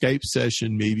it's Skype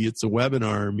session, maybe it's a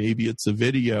webinar, maybe it's a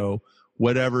video,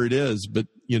 whatever it is. But,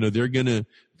 they're going to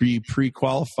be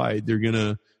pre-qualified. They're going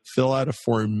to fill out a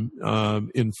form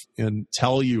and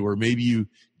tell you, or maybe you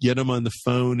get them on the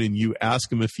phone and you ask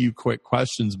them a few quick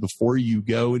questions before you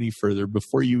go any further,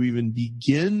 before you even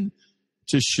begin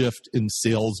to shift in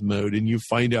sales mode, and you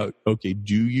find out, okay,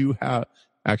 do you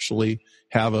actually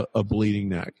have a bleeding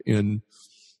neck? And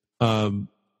when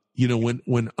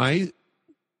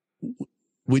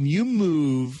you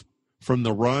move from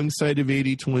the wrong side of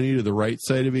 80-20 to the right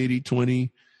side of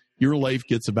 80-20, your life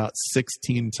gets about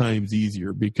 16 times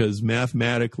easier, because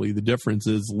mathematically the difference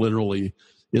is literally,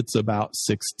 it's about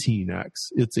 16x.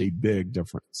 It's a big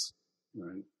difference.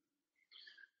 Right.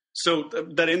 So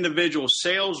that individual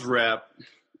sales rep,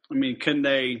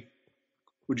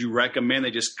 would you recommend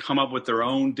they just come up with their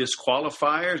own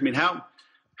disqualifiers?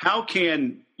 How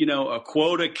can, a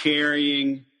quota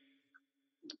carrying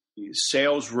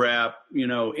sales rep,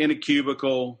 in a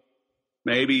cubicle,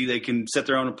 maybe they can set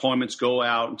their own appointments, go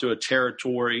out into a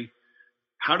territory.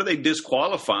 How do they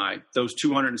disqualify those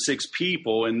 206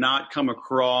 people and not come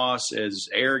across as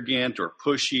arrogant or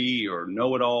pushy or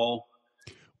know-it-all?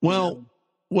 Well,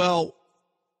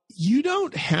 you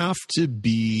don't have to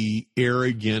be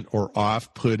arrogant or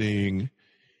off-putting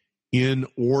in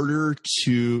order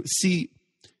to see.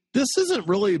 This isn't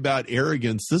really about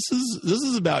arrogance. This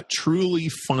is about truly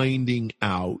finding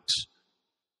out,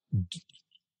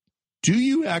 do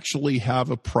you actually have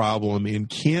a problem, and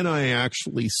can I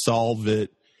actually solve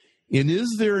it? And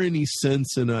is there any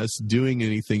sense in us doing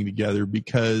anything together?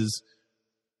 Because,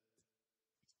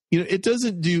 it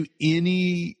doesn't do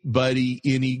anybody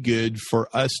any good for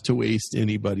us to waste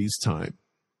anybody's time,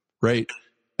 right?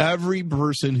 Every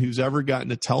person who's ever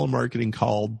gotten a telemarketing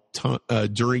call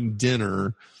during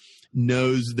dinner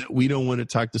knows that we don't want to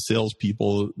talk to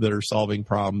salespeople that are solving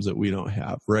problems that we don't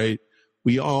have, right?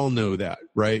 We all know that,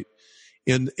 right?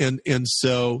 And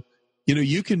so,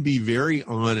 you can be very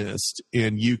honest,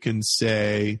 and you can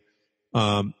say,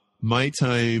 my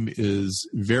time is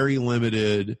very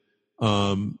limited.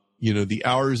 The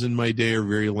hours in my day are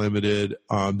very limited.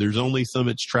 There's only so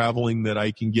much traveling that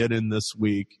I can get in this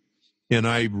week. And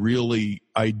I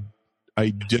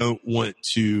don't want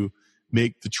to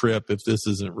make the trip if this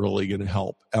isn't really going to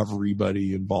help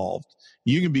everybody involved.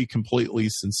 You can be completely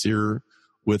sincere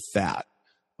with that.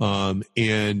 Ari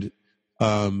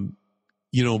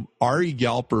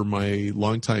Galper, my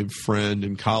longtime friend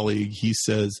and colleague, he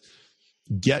says,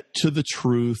 get to the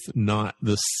truth, not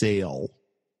the sale.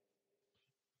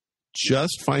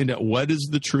 Just find out what is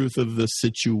the truth of the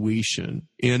situation.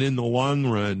 And in the long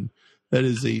run, that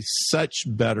is a such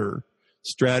better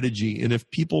strategy. And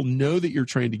if people know that you're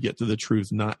trying to get to the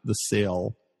truth, not the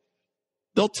sale,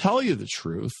 they'll tell you the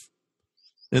truth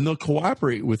and they'll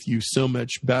cooperate with you so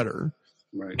much better.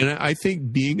 Right. And I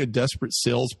think being a desperate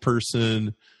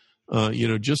salesperson,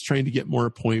 just trying to get more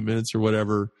appointments or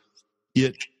whatever,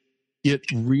 it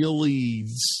really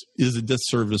is a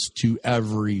disservice to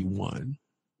everyone.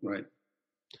 Right.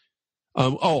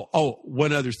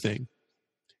 One other thing.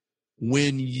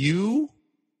 When you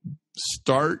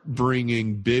start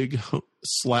bringing big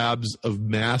slabs of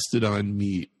mastodon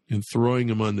meat and throwing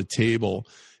them on the table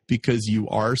because you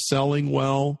are selling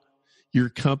well, your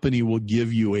company will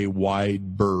give you a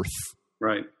wide berth.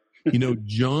 Right.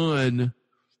 John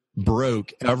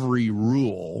broke every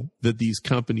rule that these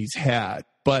companies had,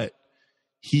 but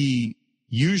he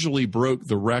usually broke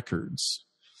the records.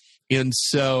 And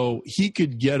so he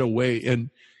could get away. And,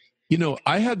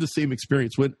 I had the same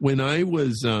experience when I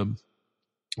was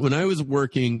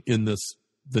working in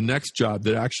the next job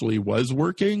that actually was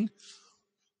working.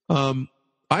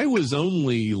 I was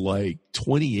only like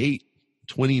 28,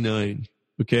 29.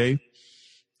 Okay.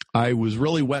 I was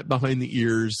really wet behind the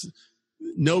ears.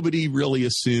 Nobody really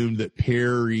assumed that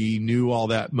Perry knew all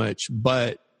that much,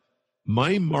 but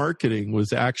my marketing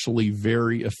was actually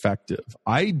very effective.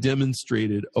 I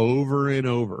demonstrated over and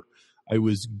over. I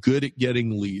was good at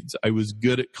getting leads. I was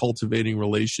good at cultivating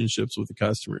relationships with the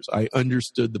customers. I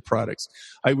understood the products.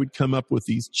 I would come up with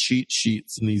these cheat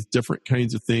sheets and these different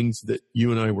kinds of things that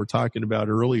you and I were talking about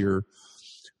earlier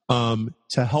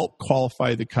to help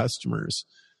qualify the customers.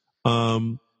 Let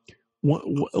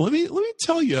me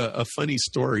tell you a funny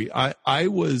story. I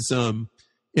was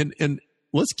and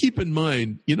let's keep in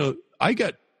mind, I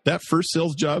got that first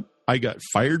sales job. I got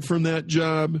fired from that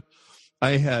job.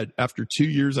 After 2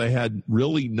 years, I had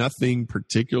really nothing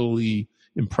particularly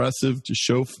impressive to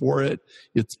show for it.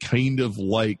 It's kind of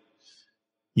like,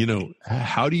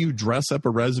 how do you dress up a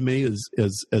resume as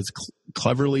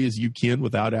cleverly as you can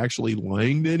without actually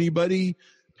lying to anybody?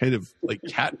 Kind of like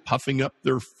cat puffing up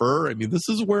their fur. I mean, this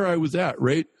is where I was at,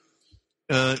 right?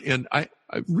 And I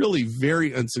really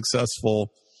very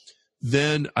unsuccessful.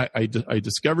 Then I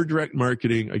discovered direct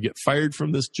marketing. I get fired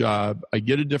from this job. I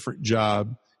get a different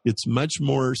job. It's much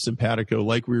more simpatico,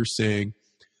 like we were saying.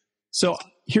 So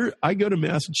here I go to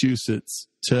Massachusetts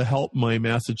to help my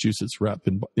Massachusetts rep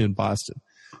in Boston.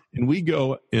 And we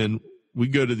go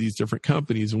to these different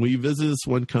companies, and we visit this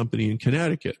one company in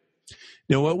Connecticut.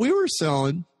 Now, what we were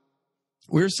selling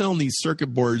these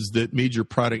circuit boards that made your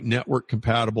product network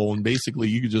compatible. And basically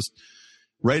you could just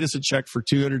write us a check for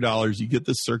 $200. You get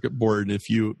this circuit board. And if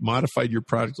you modified your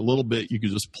product a little bit, you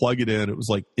could just plug it in. It was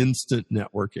like instant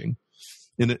networking.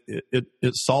 And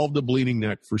it solved a bleeding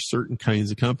neck for certain kinds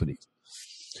of companies.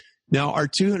 Now, our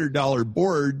 $200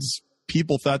 boards,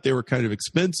 people thought they were kind of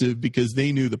expensive because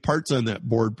they knew the parts on that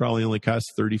board probably only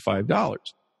cost $35.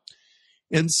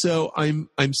 And so I'm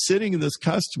sitting in this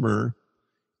customer,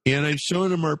 and I'm showing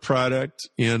them our product,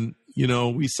 and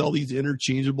we sell these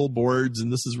interchangeable boards,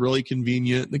 and this is really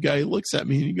convenient. And the guy looks at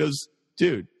me and he goes,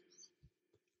 "Dude,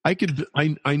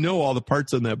 I know all the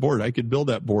parts on that board. I could build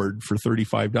that board for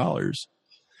 $35.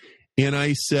 And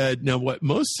I said, now what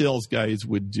most sales guys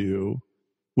would do,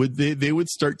 they would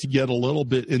start to get a little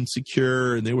bit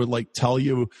insecure, and they would like tell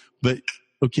you, but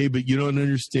you don't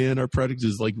understand, our product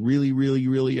is like really, really,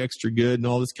 really extra good and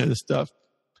all this kind of stuff.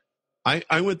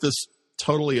 I went this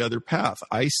totally other path.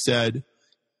 I said,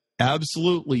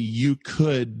 absolutely, you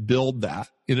could build that.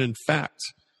 And in fact,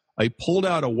 I pulled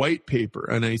out a white paper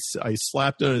and I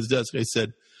slapped it on his desk. I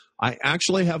said, I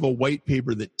actually have a white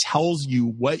paper that tells you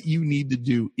what you need to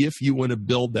do if you want to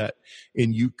build that.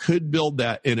 And you could build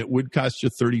that, and it would cost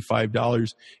you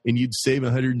 $35, and you'd save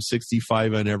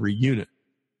 $165 on every unit.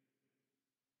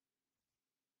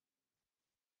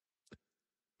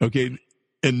 Okay.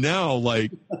 And now,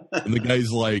 and the guy's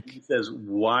like, he says,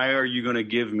 "Why are you going to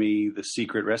give me the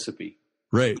secret recipe?"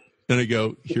 Right. And I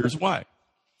go, here's why.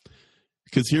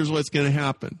 Because here's what's going to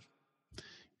happen.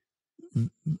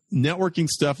 Networking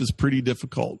stuff is pretty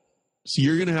difficult. So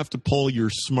you're going to have to pull your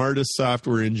smartest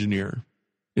software engineer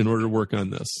in order to work on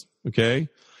this. Okay.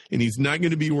 And he's not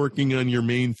going to be working on your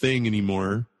main thing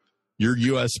anymore, your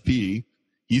USP.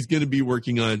 He's going to be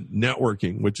working on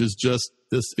networking, which is just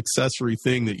this accessory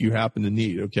thing that you happen to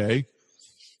need. Okay.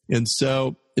 And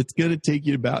so it's going to take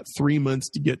you about 3 months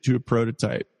to get to a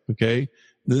prototype. Okay.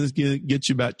 And then it's going to get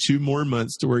you about 2 more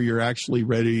months to where you're actually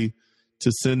ready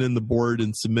to send in the board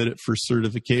and submit it for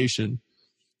certification.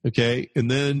 Okay. And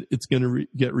then it's going to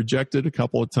get rejected a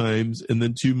couple of times. And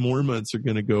then 2 more months are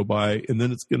going to go by. And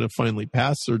then it's going to finally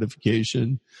pass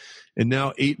certification. And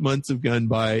now 8 months have gone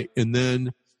by. And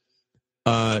then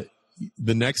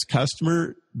the next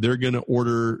customer, they're going to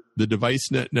order the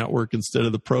DeviceNet network instead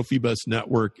of the Profibus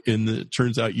network. And it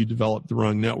turns out you developed the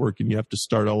wrong network and you have to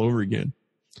start all over again.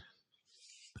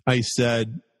 I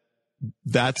said,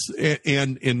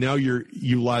 and now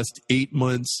you lost 8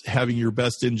 months having your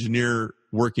best engineer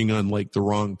working on the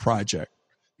wrong project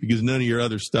because none of your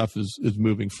other stuff is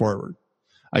moving forward.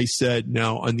 I said,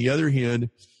 now on the other hand,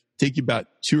 take you about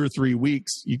 2 or 3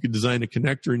 weeks. You could design a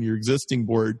connector in your existing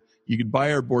board. You could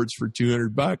buy our boards for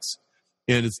 $200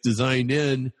 and it's designed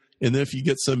in. And then if you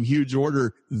get some huge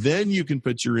order, then you can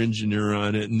put your engineer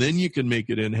on it, and then you can make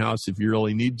it in-house if you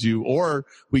really need to, or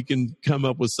we can come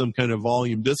up with some kind of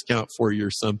volume discount for you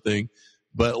or something.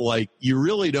 But you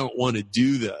really don't want to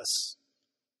do this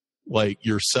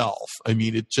yourself. I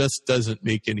mean, it just doesn't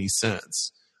make any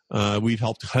sense. We've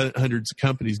helped hundreds of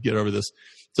companies get over this.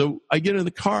 So I get in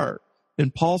the car,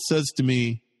 and Paul says to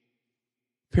me,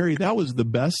 "Perry, that was the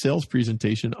best sales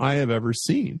presentation I have ever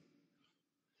seen."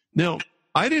 Now,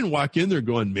 I didn't walk in there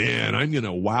going, man, I'm going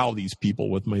to wow these people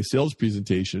with my sales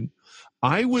presentation.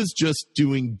 I was just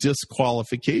doing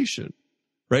disqualification,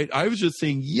 right? I was just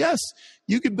saying, yes,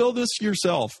 you can build this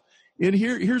yourself. And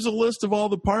here's a list of all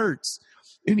the parts.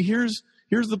 And here's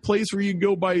the place where you can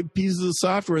go buy pieces of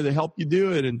software that help you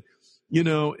do it. And,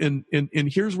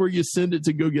 and here's where you send it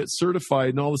to go get certified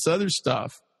and all this other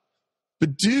stuff.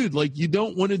 But dude, like, you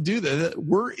don't want to do that.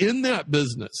 We're in that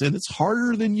business, and it's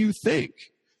harder than you think.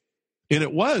 And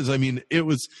it was, it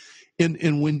was,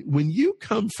 and when you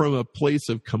come from a place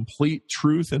of complete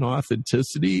truth and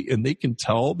authenticity, and they can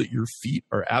tell that your feet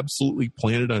are absolutely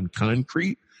planted on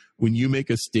concrete when you make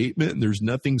a statement and there's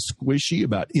nothing squishy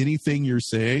about anything you're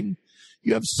saying,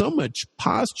 you have so much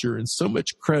posture and so much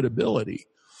credibility.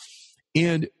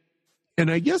 And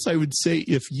I guess I would say,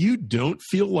 if you don't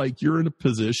feel like you're in a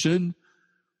position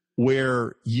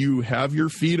where you have your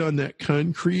feet on that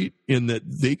concrete and that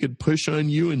they could push on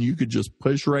you and you could just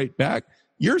push right back,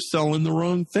 you're selling the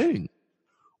wrong thing.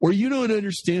 Or you don't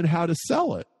understand how to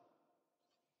sell it.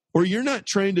 Or you're not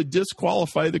trying to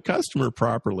disqualify the customer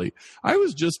properly. I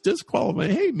was just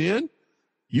disqualifying. Hey, man,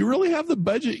 you really have the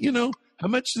budget? How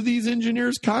much do these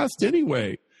engineers cost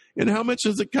anyway? And how much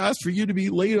does it cost for you to be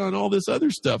late on all this other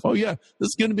stuff? Oh, yeah, this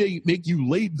is going to make you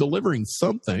late delivering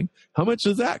something. How much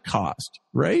does that cost,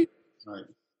 right? Right.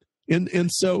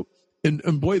 And so,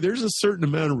 boy, there's a certain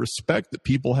amount of respect that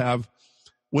people have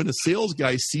when a sales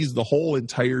guy sees the whole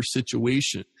entire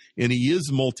situation, and he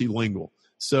is multilingual.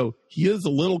 So he is a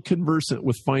little conversant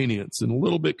with finance and a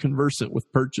little bit conversant with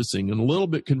purchasing and a little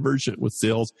bit conversant with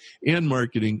sales and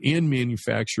marketing and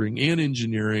manufacturing and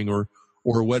engineering or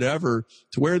whatever,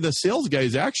 to where the sales guy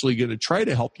is actually going to try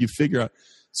to help you figure out.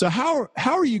 So how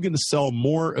are you going to sell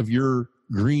more of your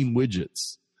green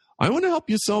widgets? I want to help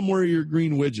you sell more of your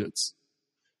green widgets.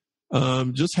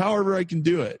 Just however I can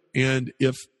do it.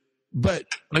 But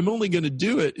I'm only going to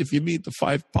do it if you meet the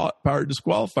 5 power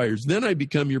disqualifiers. Then I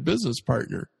become your business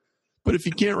partner. But if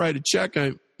you can't write a check,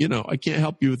 I can't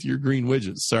help you with your green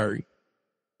widgets. Sorry.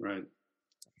 Right.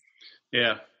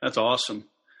 Yeah, that's awesome.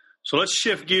 So let's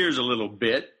shift gears a little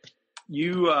bit.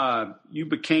 You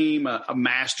became a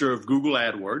master of Google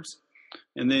AdWords,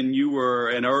 and then you were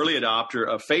an early adopter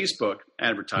of Facebook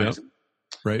advertising.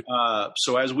 Yep. Right.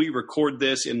 So as we record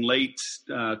this in late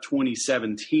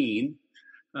 2017,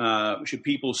 should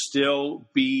people still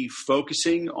be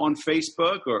focusing on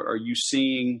Facebook, or are you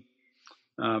seeing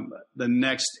the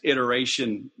next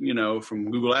iteration, from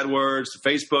Google AdWords to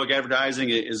Facebook advertising?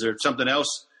 Is there something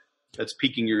else that's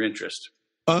piquing your interest?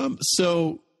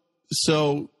 So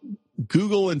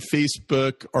Google and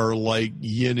Facebook are like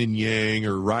yin and yang,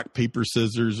 or rock, paper,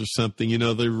 scissors or something.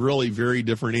 They're really very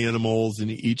different animals, and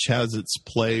each has its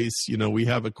place. We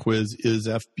have a quiz, is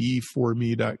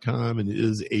fb4me.com and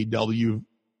is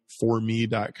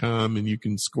awforme.com, and you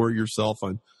can score yourself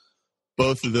on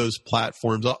both of those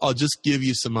platforms. I'll just give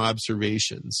you some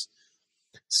observations.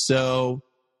 So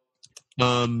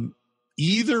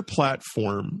either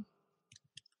platform,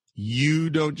 you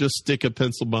don't just stick a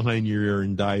pencil behind your ear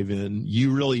and dive in.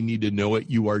 You really need to know what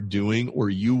you are doing, or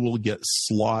you will get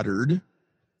slaughtered.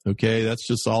 Okay, that's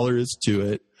just all there is to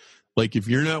it. Like, if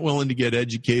you're not willing to get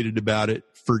educated about it,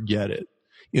 forget it.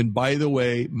 And by the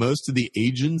way, most of the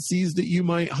agencies that you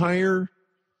might hire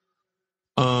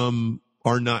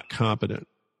are not competent.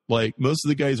 Like, most of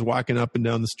the guys walking up and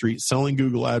down the street selling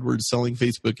Google AdWords, selling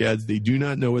Facebook ads, they do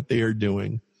not know what they are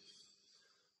doing.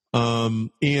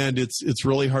 And it's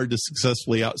really hard to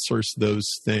successfully outsource those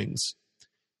things.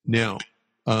 Now,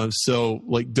 so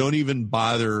don't even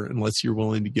bother unless you're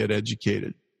willing to get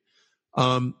educated.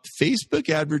 Facebook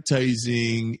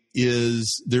advertising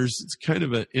there's kind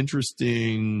of an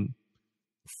interesting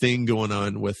thing going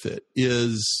on with it.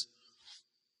 It's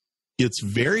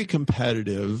very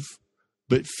competitive,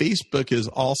 but Facebook is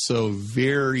also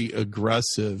very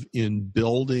aggressive in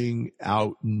building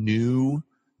out new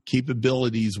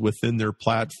capabilities within their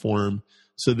platform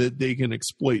so that they can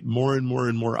exploit more and more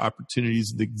and more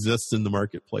opportunities that exist in the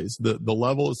marketplace. The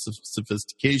level of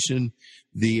sophistication,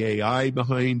 the AI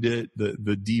behind it,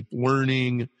 the deep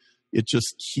learning, it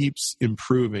just keeps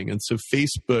improving. And so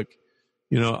Facebook,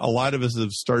 a lot of us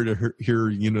have started to hear,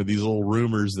 these little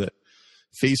rumors that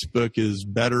Facebook is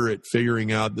better at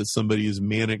figuring out that somebody is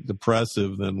manic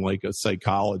depressive than like a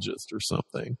psychologist or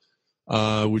something.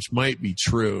 Which might be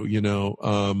true,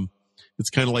 it's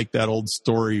kind of like that old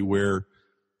story where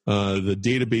the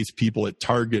database people at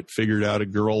Target figured out a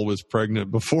girl was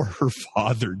pregnant before her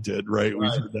father did, right?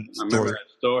 Right. I remember that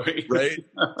story. Right?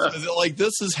 So like,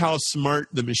 this is how smart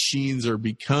the machines are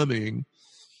becoming.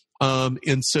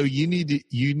 And so you need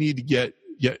to get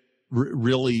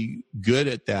really good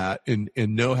at that and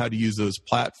know how to use those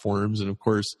platforms. And of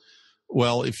course,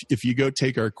 well, if you go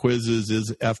take our quizzes,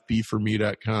 is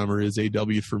fbforme.com or is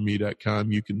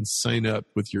awforme.com, you can sign up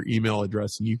with your email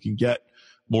address and you can get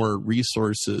more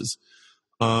resources.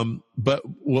 But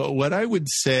what I would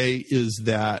say is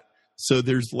that, so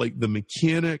there's like the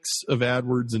mechanics of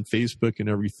AdWords and Facebook and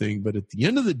everything, but at the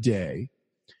end of the day,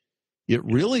 it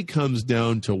really comes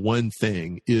down to one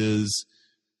thing is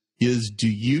do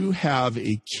you have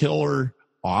a killer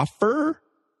offer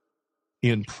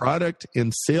and product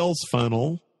and sales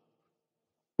funnel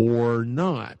or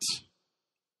not?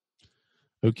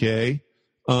 Okay.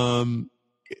 And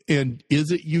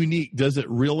is it unique? Does it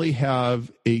really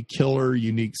have a killer,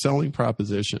 unique selling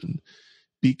proposition?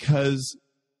 Because,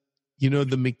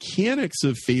 the mechanics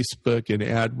of Facebook and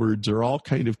AdWords are all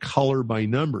kind of color by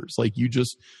numbers. Like you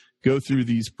just go through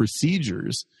these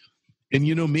procedures and,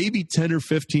 maybe 10 or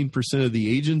 15% of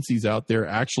the agencies out there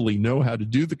actually know how to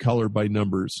do the color by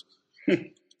numbers.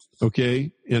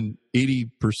 Okay. And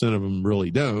 80% of them really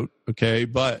don't. Okay.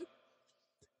 But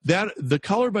the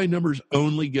color by numbers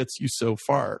only gets you so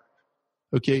far.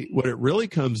 Okay. What it really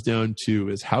comes down to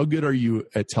is how good are you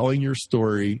at telling your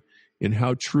story and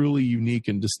how truly unique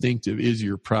and distinctive is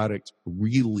your product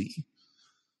really?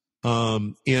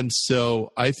 And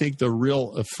so I think the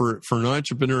real, for an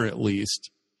entrepreneur at least,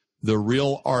 the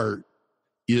real art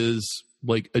is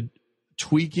like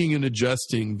tweaking and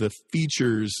adjusting the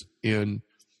features and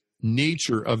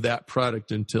nature of that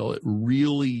product until it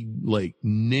really like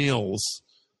nails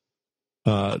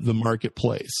the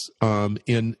marketplace,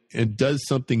 and does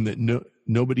something that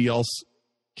nobody else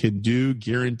can do,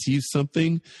 guarantees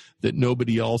something that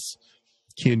nobody else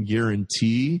can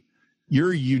guarantee.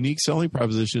 Your unique selling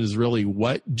proposition is really,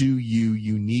 what do you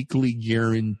uniquely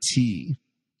guarantee?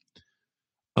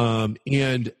 And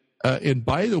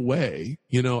by the way,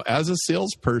 as a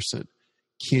salesperson,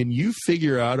 can you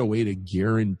figure out a way to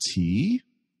guarantee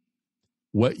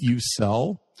what you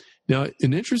sell? Now,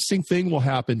 an interesting thing will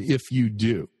happen if you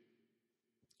do.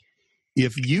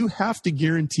 If you have to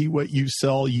guarantee what you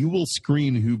sell, you will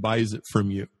screen who buys it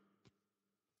from you.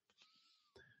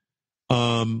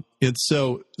 And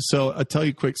so I'll tell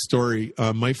you a quick story.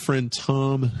 My friend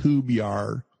Tom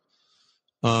Hubyar,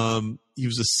 he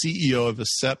was a CEO of a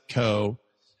SEPCO,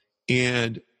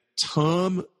 and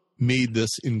Tom made this.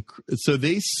 So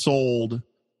they sold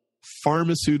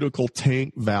pharmaceutical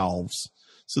tank valves.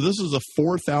 So this was a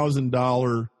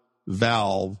 $4,000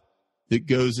 valve that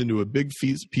goes into a big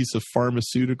piece of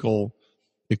pharmaceutical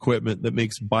equipment that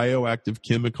makes bioactive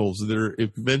chemicals that are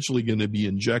eventually going to be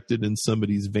injected in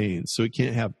somebody's veins. So it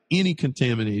can't have any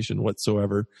contamination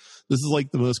whatsoever. This is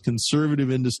like the most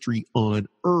conservative industry on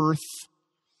earth.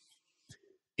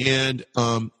 And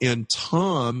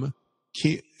Tom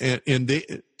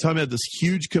Tom had this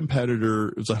huge competitor.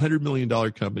 It was a $100 million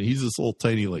company. He's this little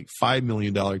tiny, like $5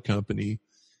 million company.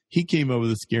 He came up with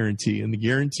this guarantee, and the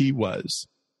guarantee was,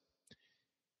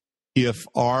 if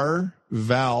our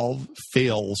valve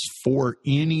fails for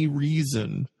any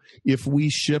reason, if we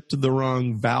shipped the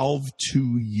wrong valve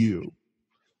to you,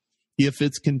 if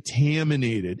it's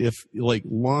contaminated, if like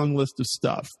long list of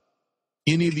stuff,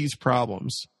 any of these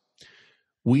problems,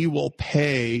 we will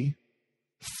pay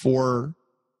for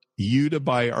you to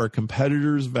buy our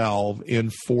competitor's valve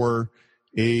and for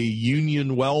a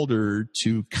union welder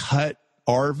to cut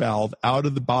our valve out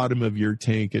of the bottom of your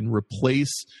tank and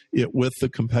replace it with the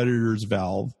competitor's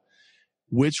valve,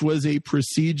 which was a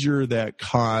procedure that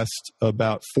cost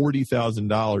about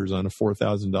 $40,000 on a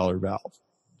 $4,000 valve.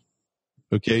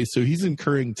 Okay, so he's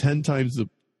incurring 10 times the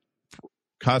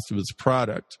cost of his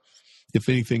product if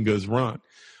anything goes wrong.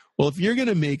 Well, if you're going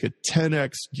to make a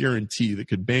 10x guarantee that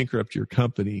could bankrupt your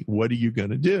company, what are you going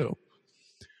to do?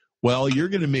 Well, you're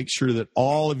going to make sure that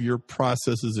all of your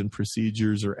processes and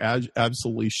procedures are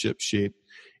absolutely ship-shape,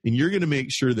 and you're going to make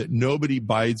sure that nobody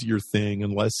buys your thing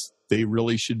unless they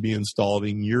really should be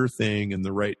installing your thing in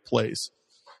the right place.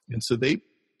 And so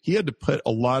he had to put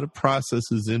a lot of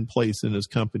processes in place in his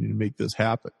company to make this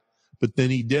happen, but then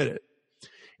he did it.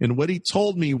 And what he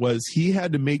told me was he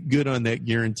had to make good on that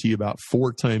guarantee about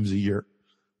 4 times a year,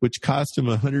 which cost him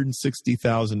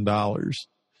 $160,000.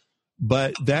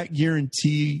 But that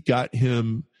guarantee got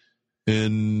him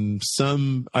in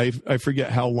some, I forget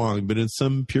how long, but in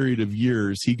some period of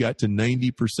years, he got to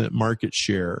 90% market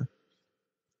share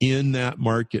in that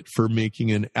market for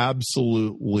making an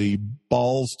absolutely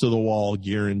balls to the wall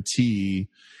guarantee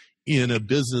in a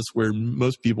business where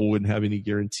most people wouldn't have any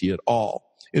guarantee at all.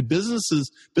 And business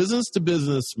to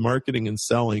business marketing and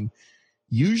selling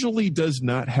usually does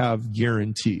not have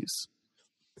guarantees.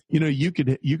 you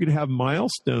could have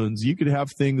milestones. You could have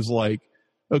things like,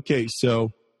 okay,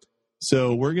 so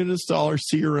we're going to install our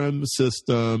CRM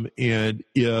system, and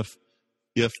if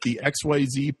the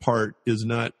XYZ part is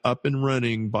not up and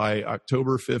running by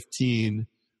October 15,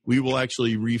 we will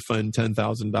actually refund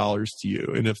 $10,000 to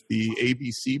you. And if the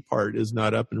ABC part is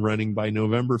not up and running by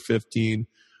November 15,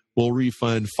 we'll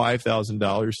refund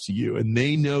 $5,000 to you. And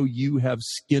they know you have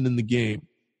skin in the game.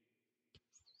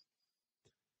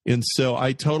 And so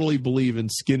I totally believe in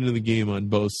skin in the game on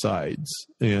both sides.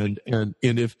 And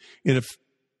if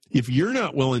you're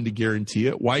not willing to guarantee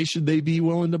it, why should they be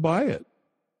willing to buy it?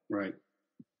 Right.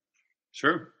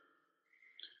 Sure.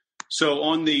 So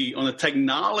on the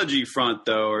technology front,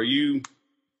 though,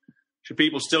 should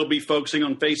people still be focusing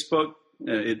on Facebook?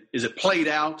 Is it played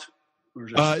out? Or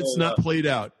is it it's not played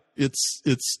out. It's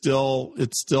still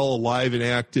alive and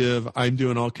active. I'm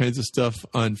doing all kinds of stuff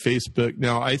on Facebook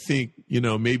now. I think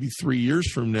maybe 3 years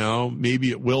from now, maybe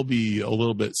it will be a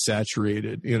little bit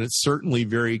saturated, and it's certainly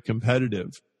very competitive,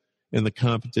 and the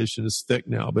competition is thick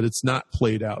now. But it's not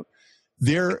played out.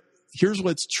 Here's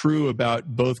what's true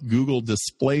about both Google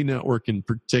Display Network in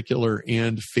particular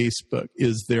and Facebook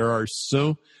is there's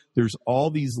all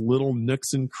these little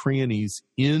nooks and crannies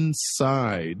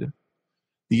inside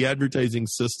the advertising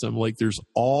system. Like there's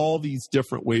all these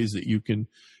different ways that you can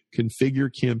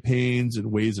configure campaigns and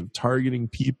ways of targeting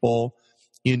people.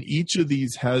 And each of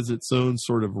these has its own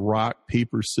sort of rock,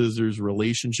 paper, scissors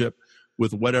relationship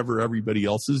with whatever everybody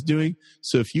else is doing.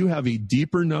 So if you have a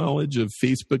deeper knowledge of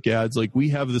Facebook ads, like we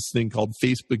have this thing called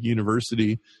Facebook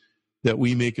University that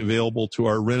we make available to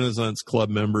our Renaissance Club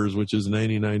members, which is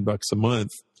 $99 a month,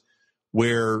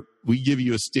 where we give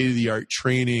you a state-of-the-art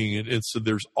training. And so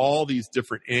there's all these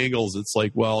different angles. It's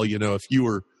like, well, if you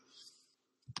were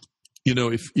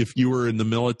in the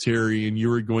military and you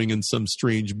were going in some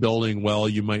strange building, well,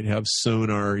 you might have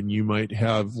sonar, and you might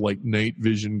have like night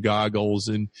vision goggles,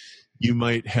 and you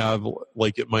might have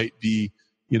it might be,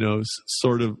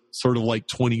 sort of like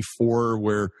 24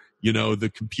 where,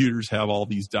 the computers have all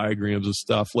these diagrams of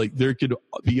stuff. Like there could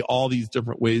be all these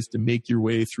different ways to make your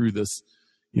way through this,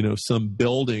 some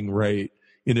building, right?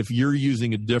 And if you're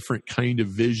using a different kind of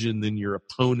vision than your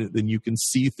opponent, then you can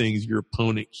see things your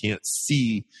opponent can't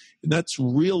see. And that's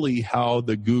really how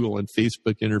the Google and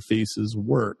Facebook interfaces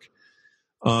work.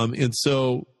 And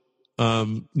so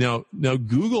now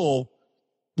Google,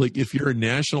 like if you're a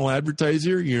national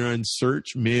advertiser, you're on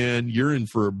search, man, you're in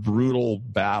for a brutal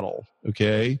battle,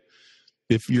 okay?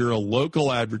 If you're a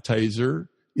local advertiser,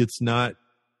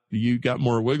 you got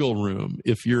more wiggle room.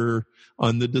 If you're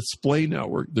on the display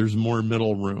network, there's more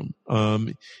middle room.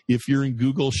 If you're in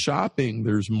Google Shopping,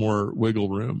 there's more wiggle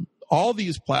room. All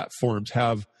these platforms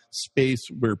have space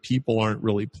where people aren't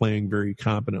really playing very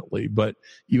competently, but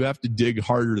you have to dig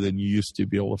harder than you used to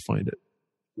be able to find it.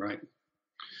 Right.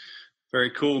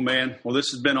 Very cool, man. Well,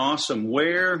 this has been awesome.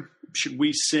 Where should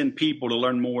we send people to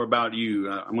learn more about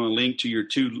you? I'm going to link to your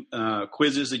two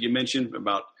quizzes that you mentioned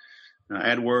about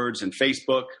AdWords and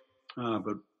Facebook.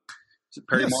 But is it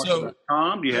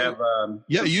perrymarshall.com? Do you have?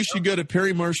 You should go to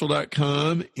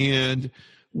perrymarshall.com, and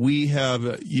we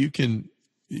have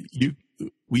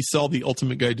we sell the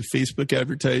Ultimate Guide to Facebook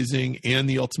Advertising and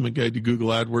the Ultimate Guide to Google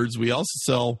AdWords. We also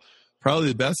sell, probably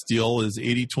the best deal is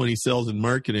 80/20 Sales and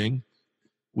Marketing.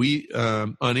 We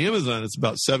on Amazon it's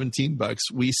about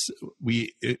 $17. We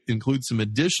include some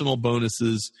additional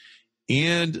bonuses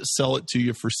and sell it to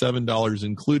you for $7,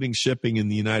 including shipping in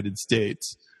the United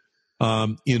States,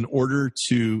 in order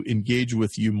to engage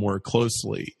with you more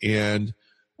closely. And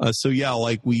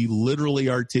we literally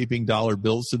are taping dollar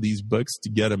bills to these books to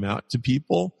get them out to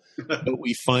people. But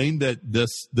we find that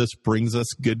this brings us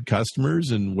good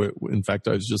customers. And in fact,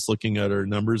 I was just looking at our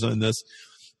numbers on this.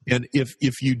 And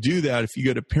if you do that, if you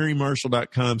go to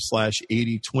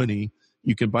perrymarshall.com/8020,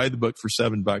 you can buy the book for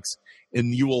 $7,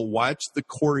 and you will watch the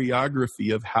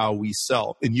choreography of how we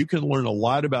sell. And you can learn a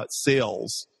lot about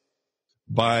sales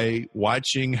by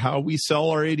watching how we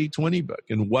sell our 80/20 book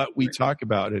and what we talk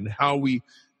about and how we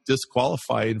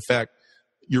disqualify. In fact,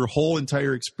 your whole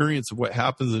entire experience of what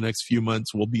happens in the next few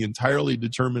months will be entirely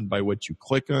determined by what you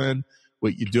click on,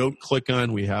 what you don't click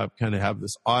on. We have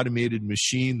this automated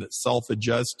machine that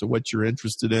self-adjusts to what you're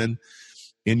interested in,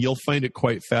 and you'll find it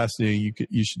quite fascinating.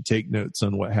 You should take notes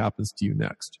on what happens to you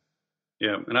next.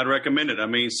 Yeah, and I'd recommend it. I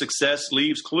mean, success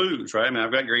leaves clues, right? I mean,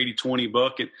 I've got your 80/20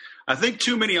 book, and I think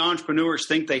too many entrepreneurs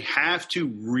think they have to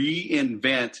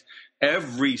reinvent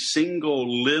every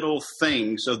single little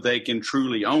thing so they can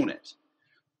truly own it.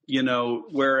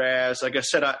 Whereas, like I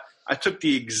said, I took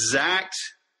the exact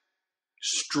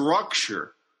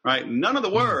structure, right? None of the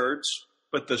words,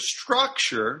 but the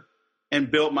structure and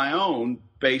built my own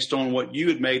based on what you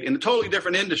had made in a totally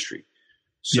different industry.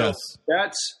 So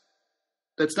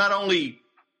that's not only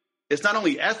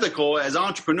ethical as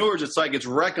entrepreneurs, it's like it's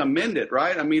recommended,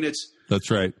 right? I mean, that's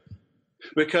right.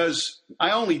 Because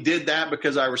I only did that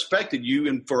because I respected you.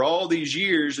 And for all these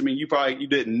years, I mean, you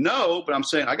didn't know, but I'm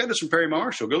saying, I got this from Perry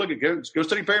Marshall. Go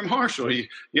study Perry Marshall.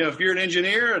 If you're an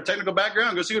engineer, a technical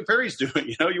background, go see what Perry's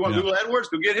doing. You want Google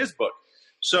AdWords, go get his book.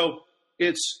 So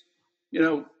it's,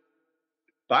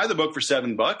 buy the book for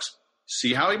 $7,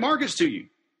 see how he markets to you,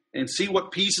 and see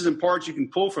what pieces and parts you can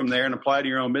pull from there and apply to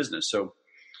your own business. So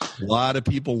a lot of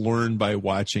people learn by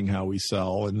watching how we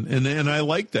sell. And I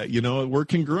like that, we're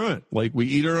congruent. Like we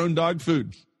eat our own dog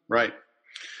food. Right.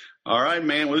 All right,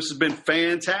 man. Well, this has been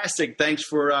fantastic. Thanks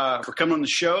for coming on the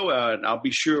show. I'll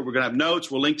be sure we're going to have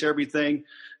notes. We'll link to everything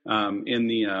in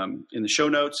the show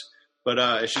notes. But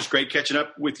it's just great catching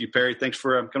up with you, Perry. Thanks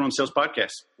for coming on the Sales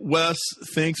Podcast. Wes,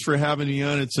 thanks for having me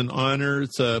on. It's an honor.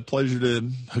 It's a pleasure to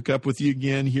hook up with you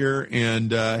again here.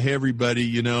 And hey,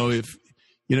 everybody, if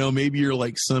maybe you're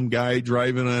like some guy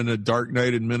driving on a dark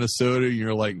night in Minnesota, and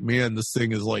you're like, man, this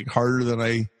thing is like harder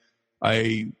than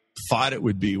I thought it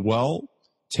would be. Well,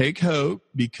 take hope,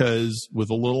 because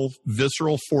with a little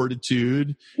visceral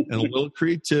fortitude and a little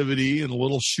creativity and a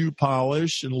little shoe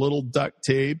polish and a little duct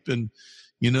tape and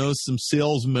some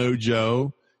sales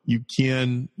mojo, you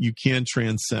can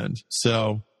transcend.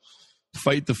 So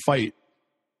fight the fight.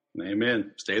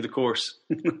 Amen. Stay the course.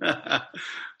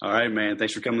 All right, man.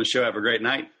 Thanks for coming to the show. Have a great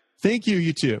night. Thank you.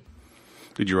 You too.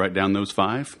 Did you write down those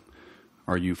 5?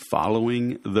 Are you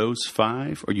following those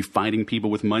 5? Are you finding people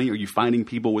with money? Are you finding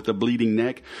people with a bleeding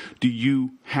neck? Do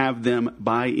you have them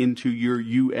buy into your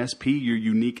USP, your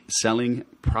unique selling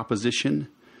proposition?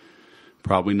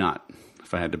 Probably not.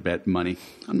 If I had to bet money,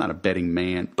 I'm not a betting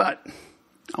man, but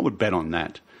I would bet on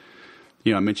that.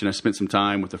 I mentioned I spent some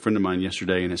time with a friend of mine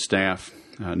yesterday and his staff,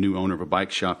 a new owner of a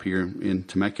bike shop here in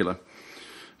Temecula.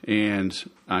 And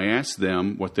I asked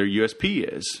them what their USP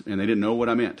is, and they didn't know what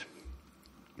I meant.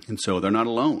 And so they're not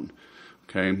alone.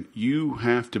 Okay. You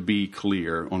have to be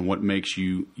clear on what makes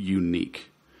you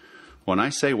unique. When I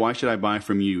say, why should I buy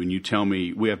from you? And you tell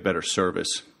me we have better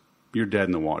service, you're dead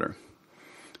in the water.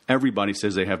 Everybody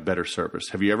says they have better service.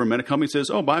 Have you ever met a company that says,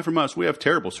 oh, buy from us, we have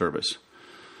terrible service?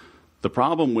 The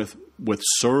problem with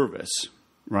service,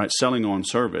 right, selling on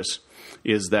service,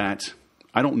 is that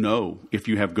I don't know if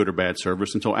you have good or bad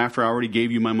service until after I already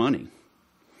gave you my money.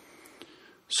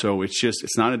 So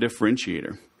it's not a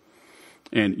differentiator.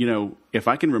 And, if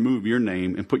I can remove your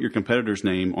name and put your competitor's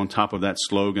name on top of that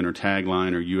slogan or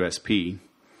tagline or USP,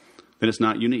 then it's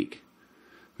not unique.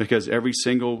 Because every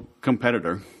single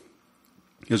competitor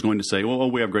is going to say, well,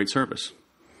 we have great service.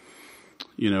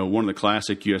 One of the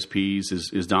classic USPs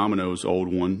is Domino's old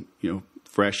one,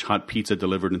 fresh hot pizza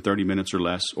delivered in 30 minutes or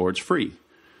less, or it's free.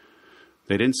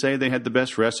 They didn't say they had the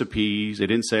best recipes. They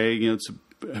didn't say, it's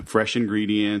fresh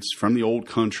ingredients from the old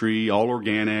country, all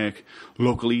organic,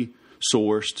 locally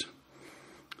sourced.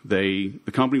 The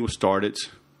company was started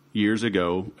years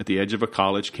ago at the edge of a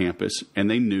college campus, and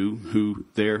they knew who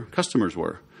their customers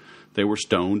were. They were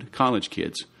stoned college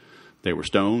kids. They were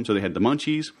stoned, so they had the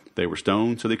munchies. They were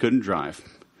stoned, so they couldn't drive.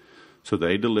 So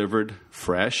they delivered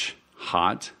fresh,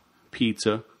 hot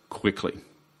pizza quickly.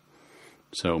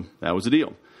 So that was the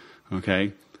deal.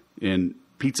 Okay? And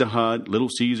Pizza Hut, Little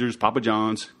Caesars, Papa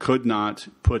John's could not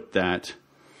put that.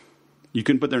 You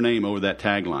couldn't put their name over that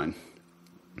tagline.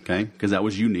 Okay? Because that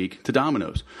was unique to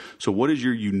Domino's. So what is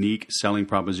your unique selling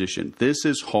proposition? This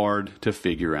is hard to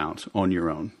figure out on your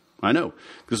own. I know.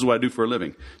 This is what I do for a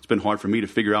living. It's been hard for me to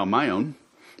figure out my own.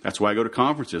 That's why I go to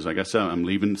conferences. Like I said, I'm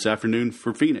leaving this afternoon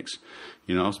for Phoenix.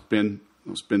 I'll spend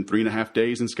 3.5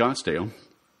 days in Scottsdale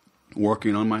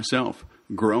working on myself,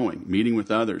 growing, meeting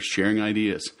with others, sharing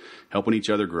ideas, helping each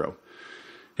other grow.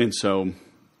 And so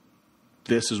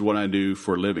this is what I do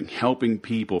for a living, helping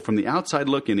people. From the outside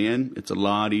looking in, it's a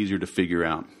lot easier to figure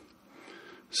out.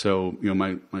 So,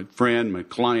 my friend, my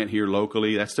client here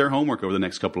locally, that's their homework over the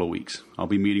next couple of weeks. I'll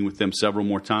be meeting with them several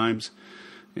more times,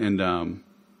 and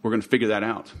we're going to figure that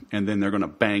out. And then they're going to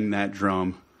bang that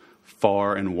drum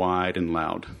far and wide and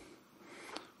loud.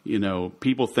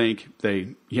 People think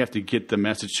you have to get the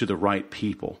message to the right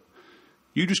people.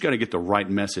 You just got to get the right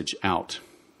message out.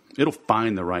 It'll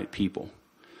find the right people.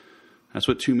 That's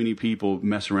what too many people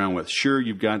mess around with. Sure,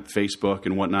 you've got Facebook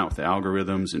and whatnot with the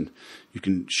algorithms, and you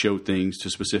can show things to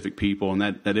specific people, and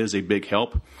that is a big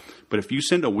help. But if you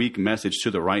send a weak message to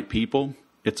the right people,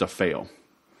 it's a fail.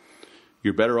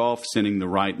 You're better off sending the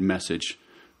right message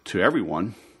to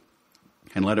everyone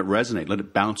and let it resonate, let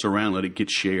it bounce around, let it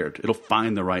get shared. It'll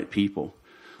find the right people.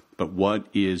 But what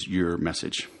is your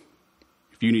message?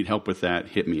 if you need help with that,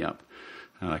 hit me up.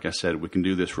 Like I said, we can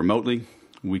do this remotely.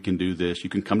 We can do this. You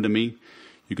can come to me.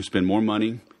 You can spend more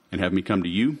money and have me come to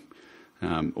you.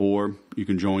 Or you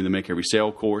can join the Make Every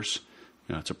Sale course.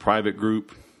 It's a private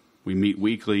group. We meet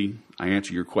weekly. I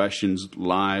answer your questions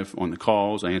live on the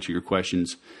calls. I answer your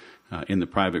questions in the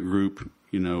private group,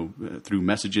 through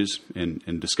messages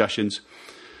and discussions.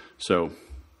 So,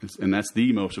 and that's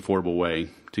the most affordable way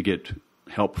to get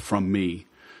help from me,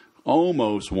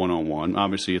 almost one-on-one.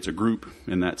 Obviously, it's a group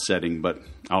in that setting, but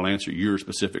I'll answer your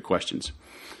specific questions.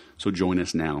 So join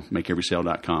us now,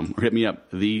 makeeverysale.com, or hit me up,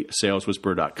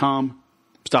 thesaleswhisperer.com.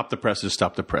 Stop the presses,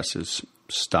 stop the presses,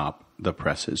 stop the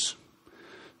presses.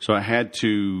 So I had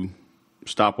to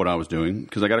stop what I was doing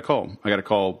because I got a call. I got a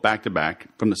call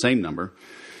back-to-back from the same number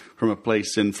from a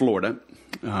place in Florida,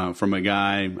 from a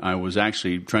guy I was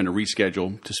actually trying to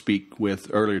reschedule to speak with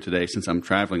earlier today since I'm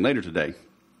traveling later today.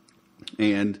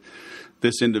 And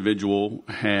this individual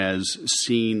has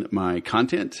seen my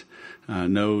content,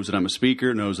 knows that I'm a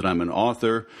speaker, knows that I'm an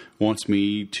author, wants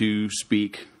me to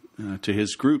speak to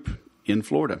his group in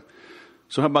Florida.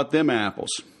 So how about them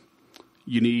apples?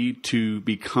 You need to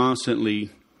be constantly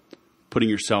putting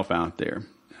yourself out there.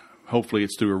 Hopefully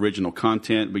it's through original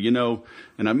content, but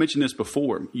and I mentioned this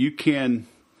before, you can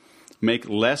make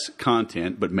less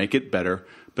content, but make it better,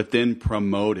 but then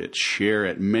promote it, share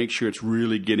it, make sure it's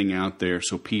really getting out there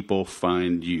so people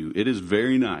find you. It is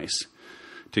very nice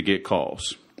to get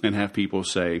calls and have people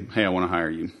say, hey, I want to hire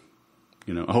you.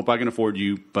 I hope I can afford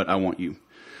you, but I want you.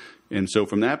 And so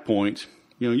from that point,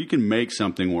 you can make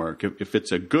something work. If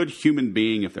it's a good human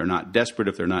being, if they're not desperate,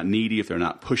 if they're not needy, if they're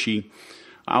not pushy,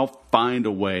 I'll find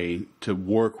a way to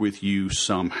work with you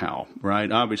somehow, right?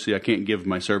 Obviously, I can't give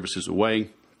my services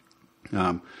away,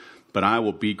 but I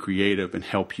will be creative and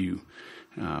help you.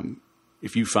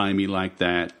 If you find me like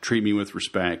that, treat me with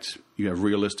respect, you have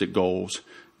realistic goals,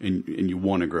 and you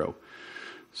want to grow.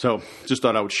 So just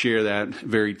thought I would share that,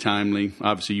 very timely.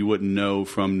 Obviously, you wouldn't know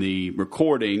from the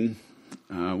recording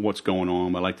what's going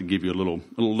on. I like to give you a little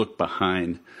look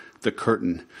behind the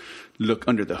curtain, look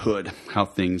under the hood, how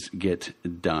things get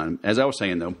done. As I was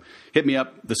saying, though, hit me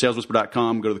up,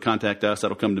 thesaleswhisperer.com. Go to the contact us.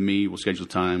 That'll come to me. We'll schedule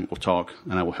time. We'll talk,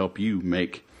 and I will help you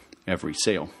make every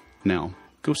sale. Now,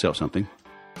 go sell something.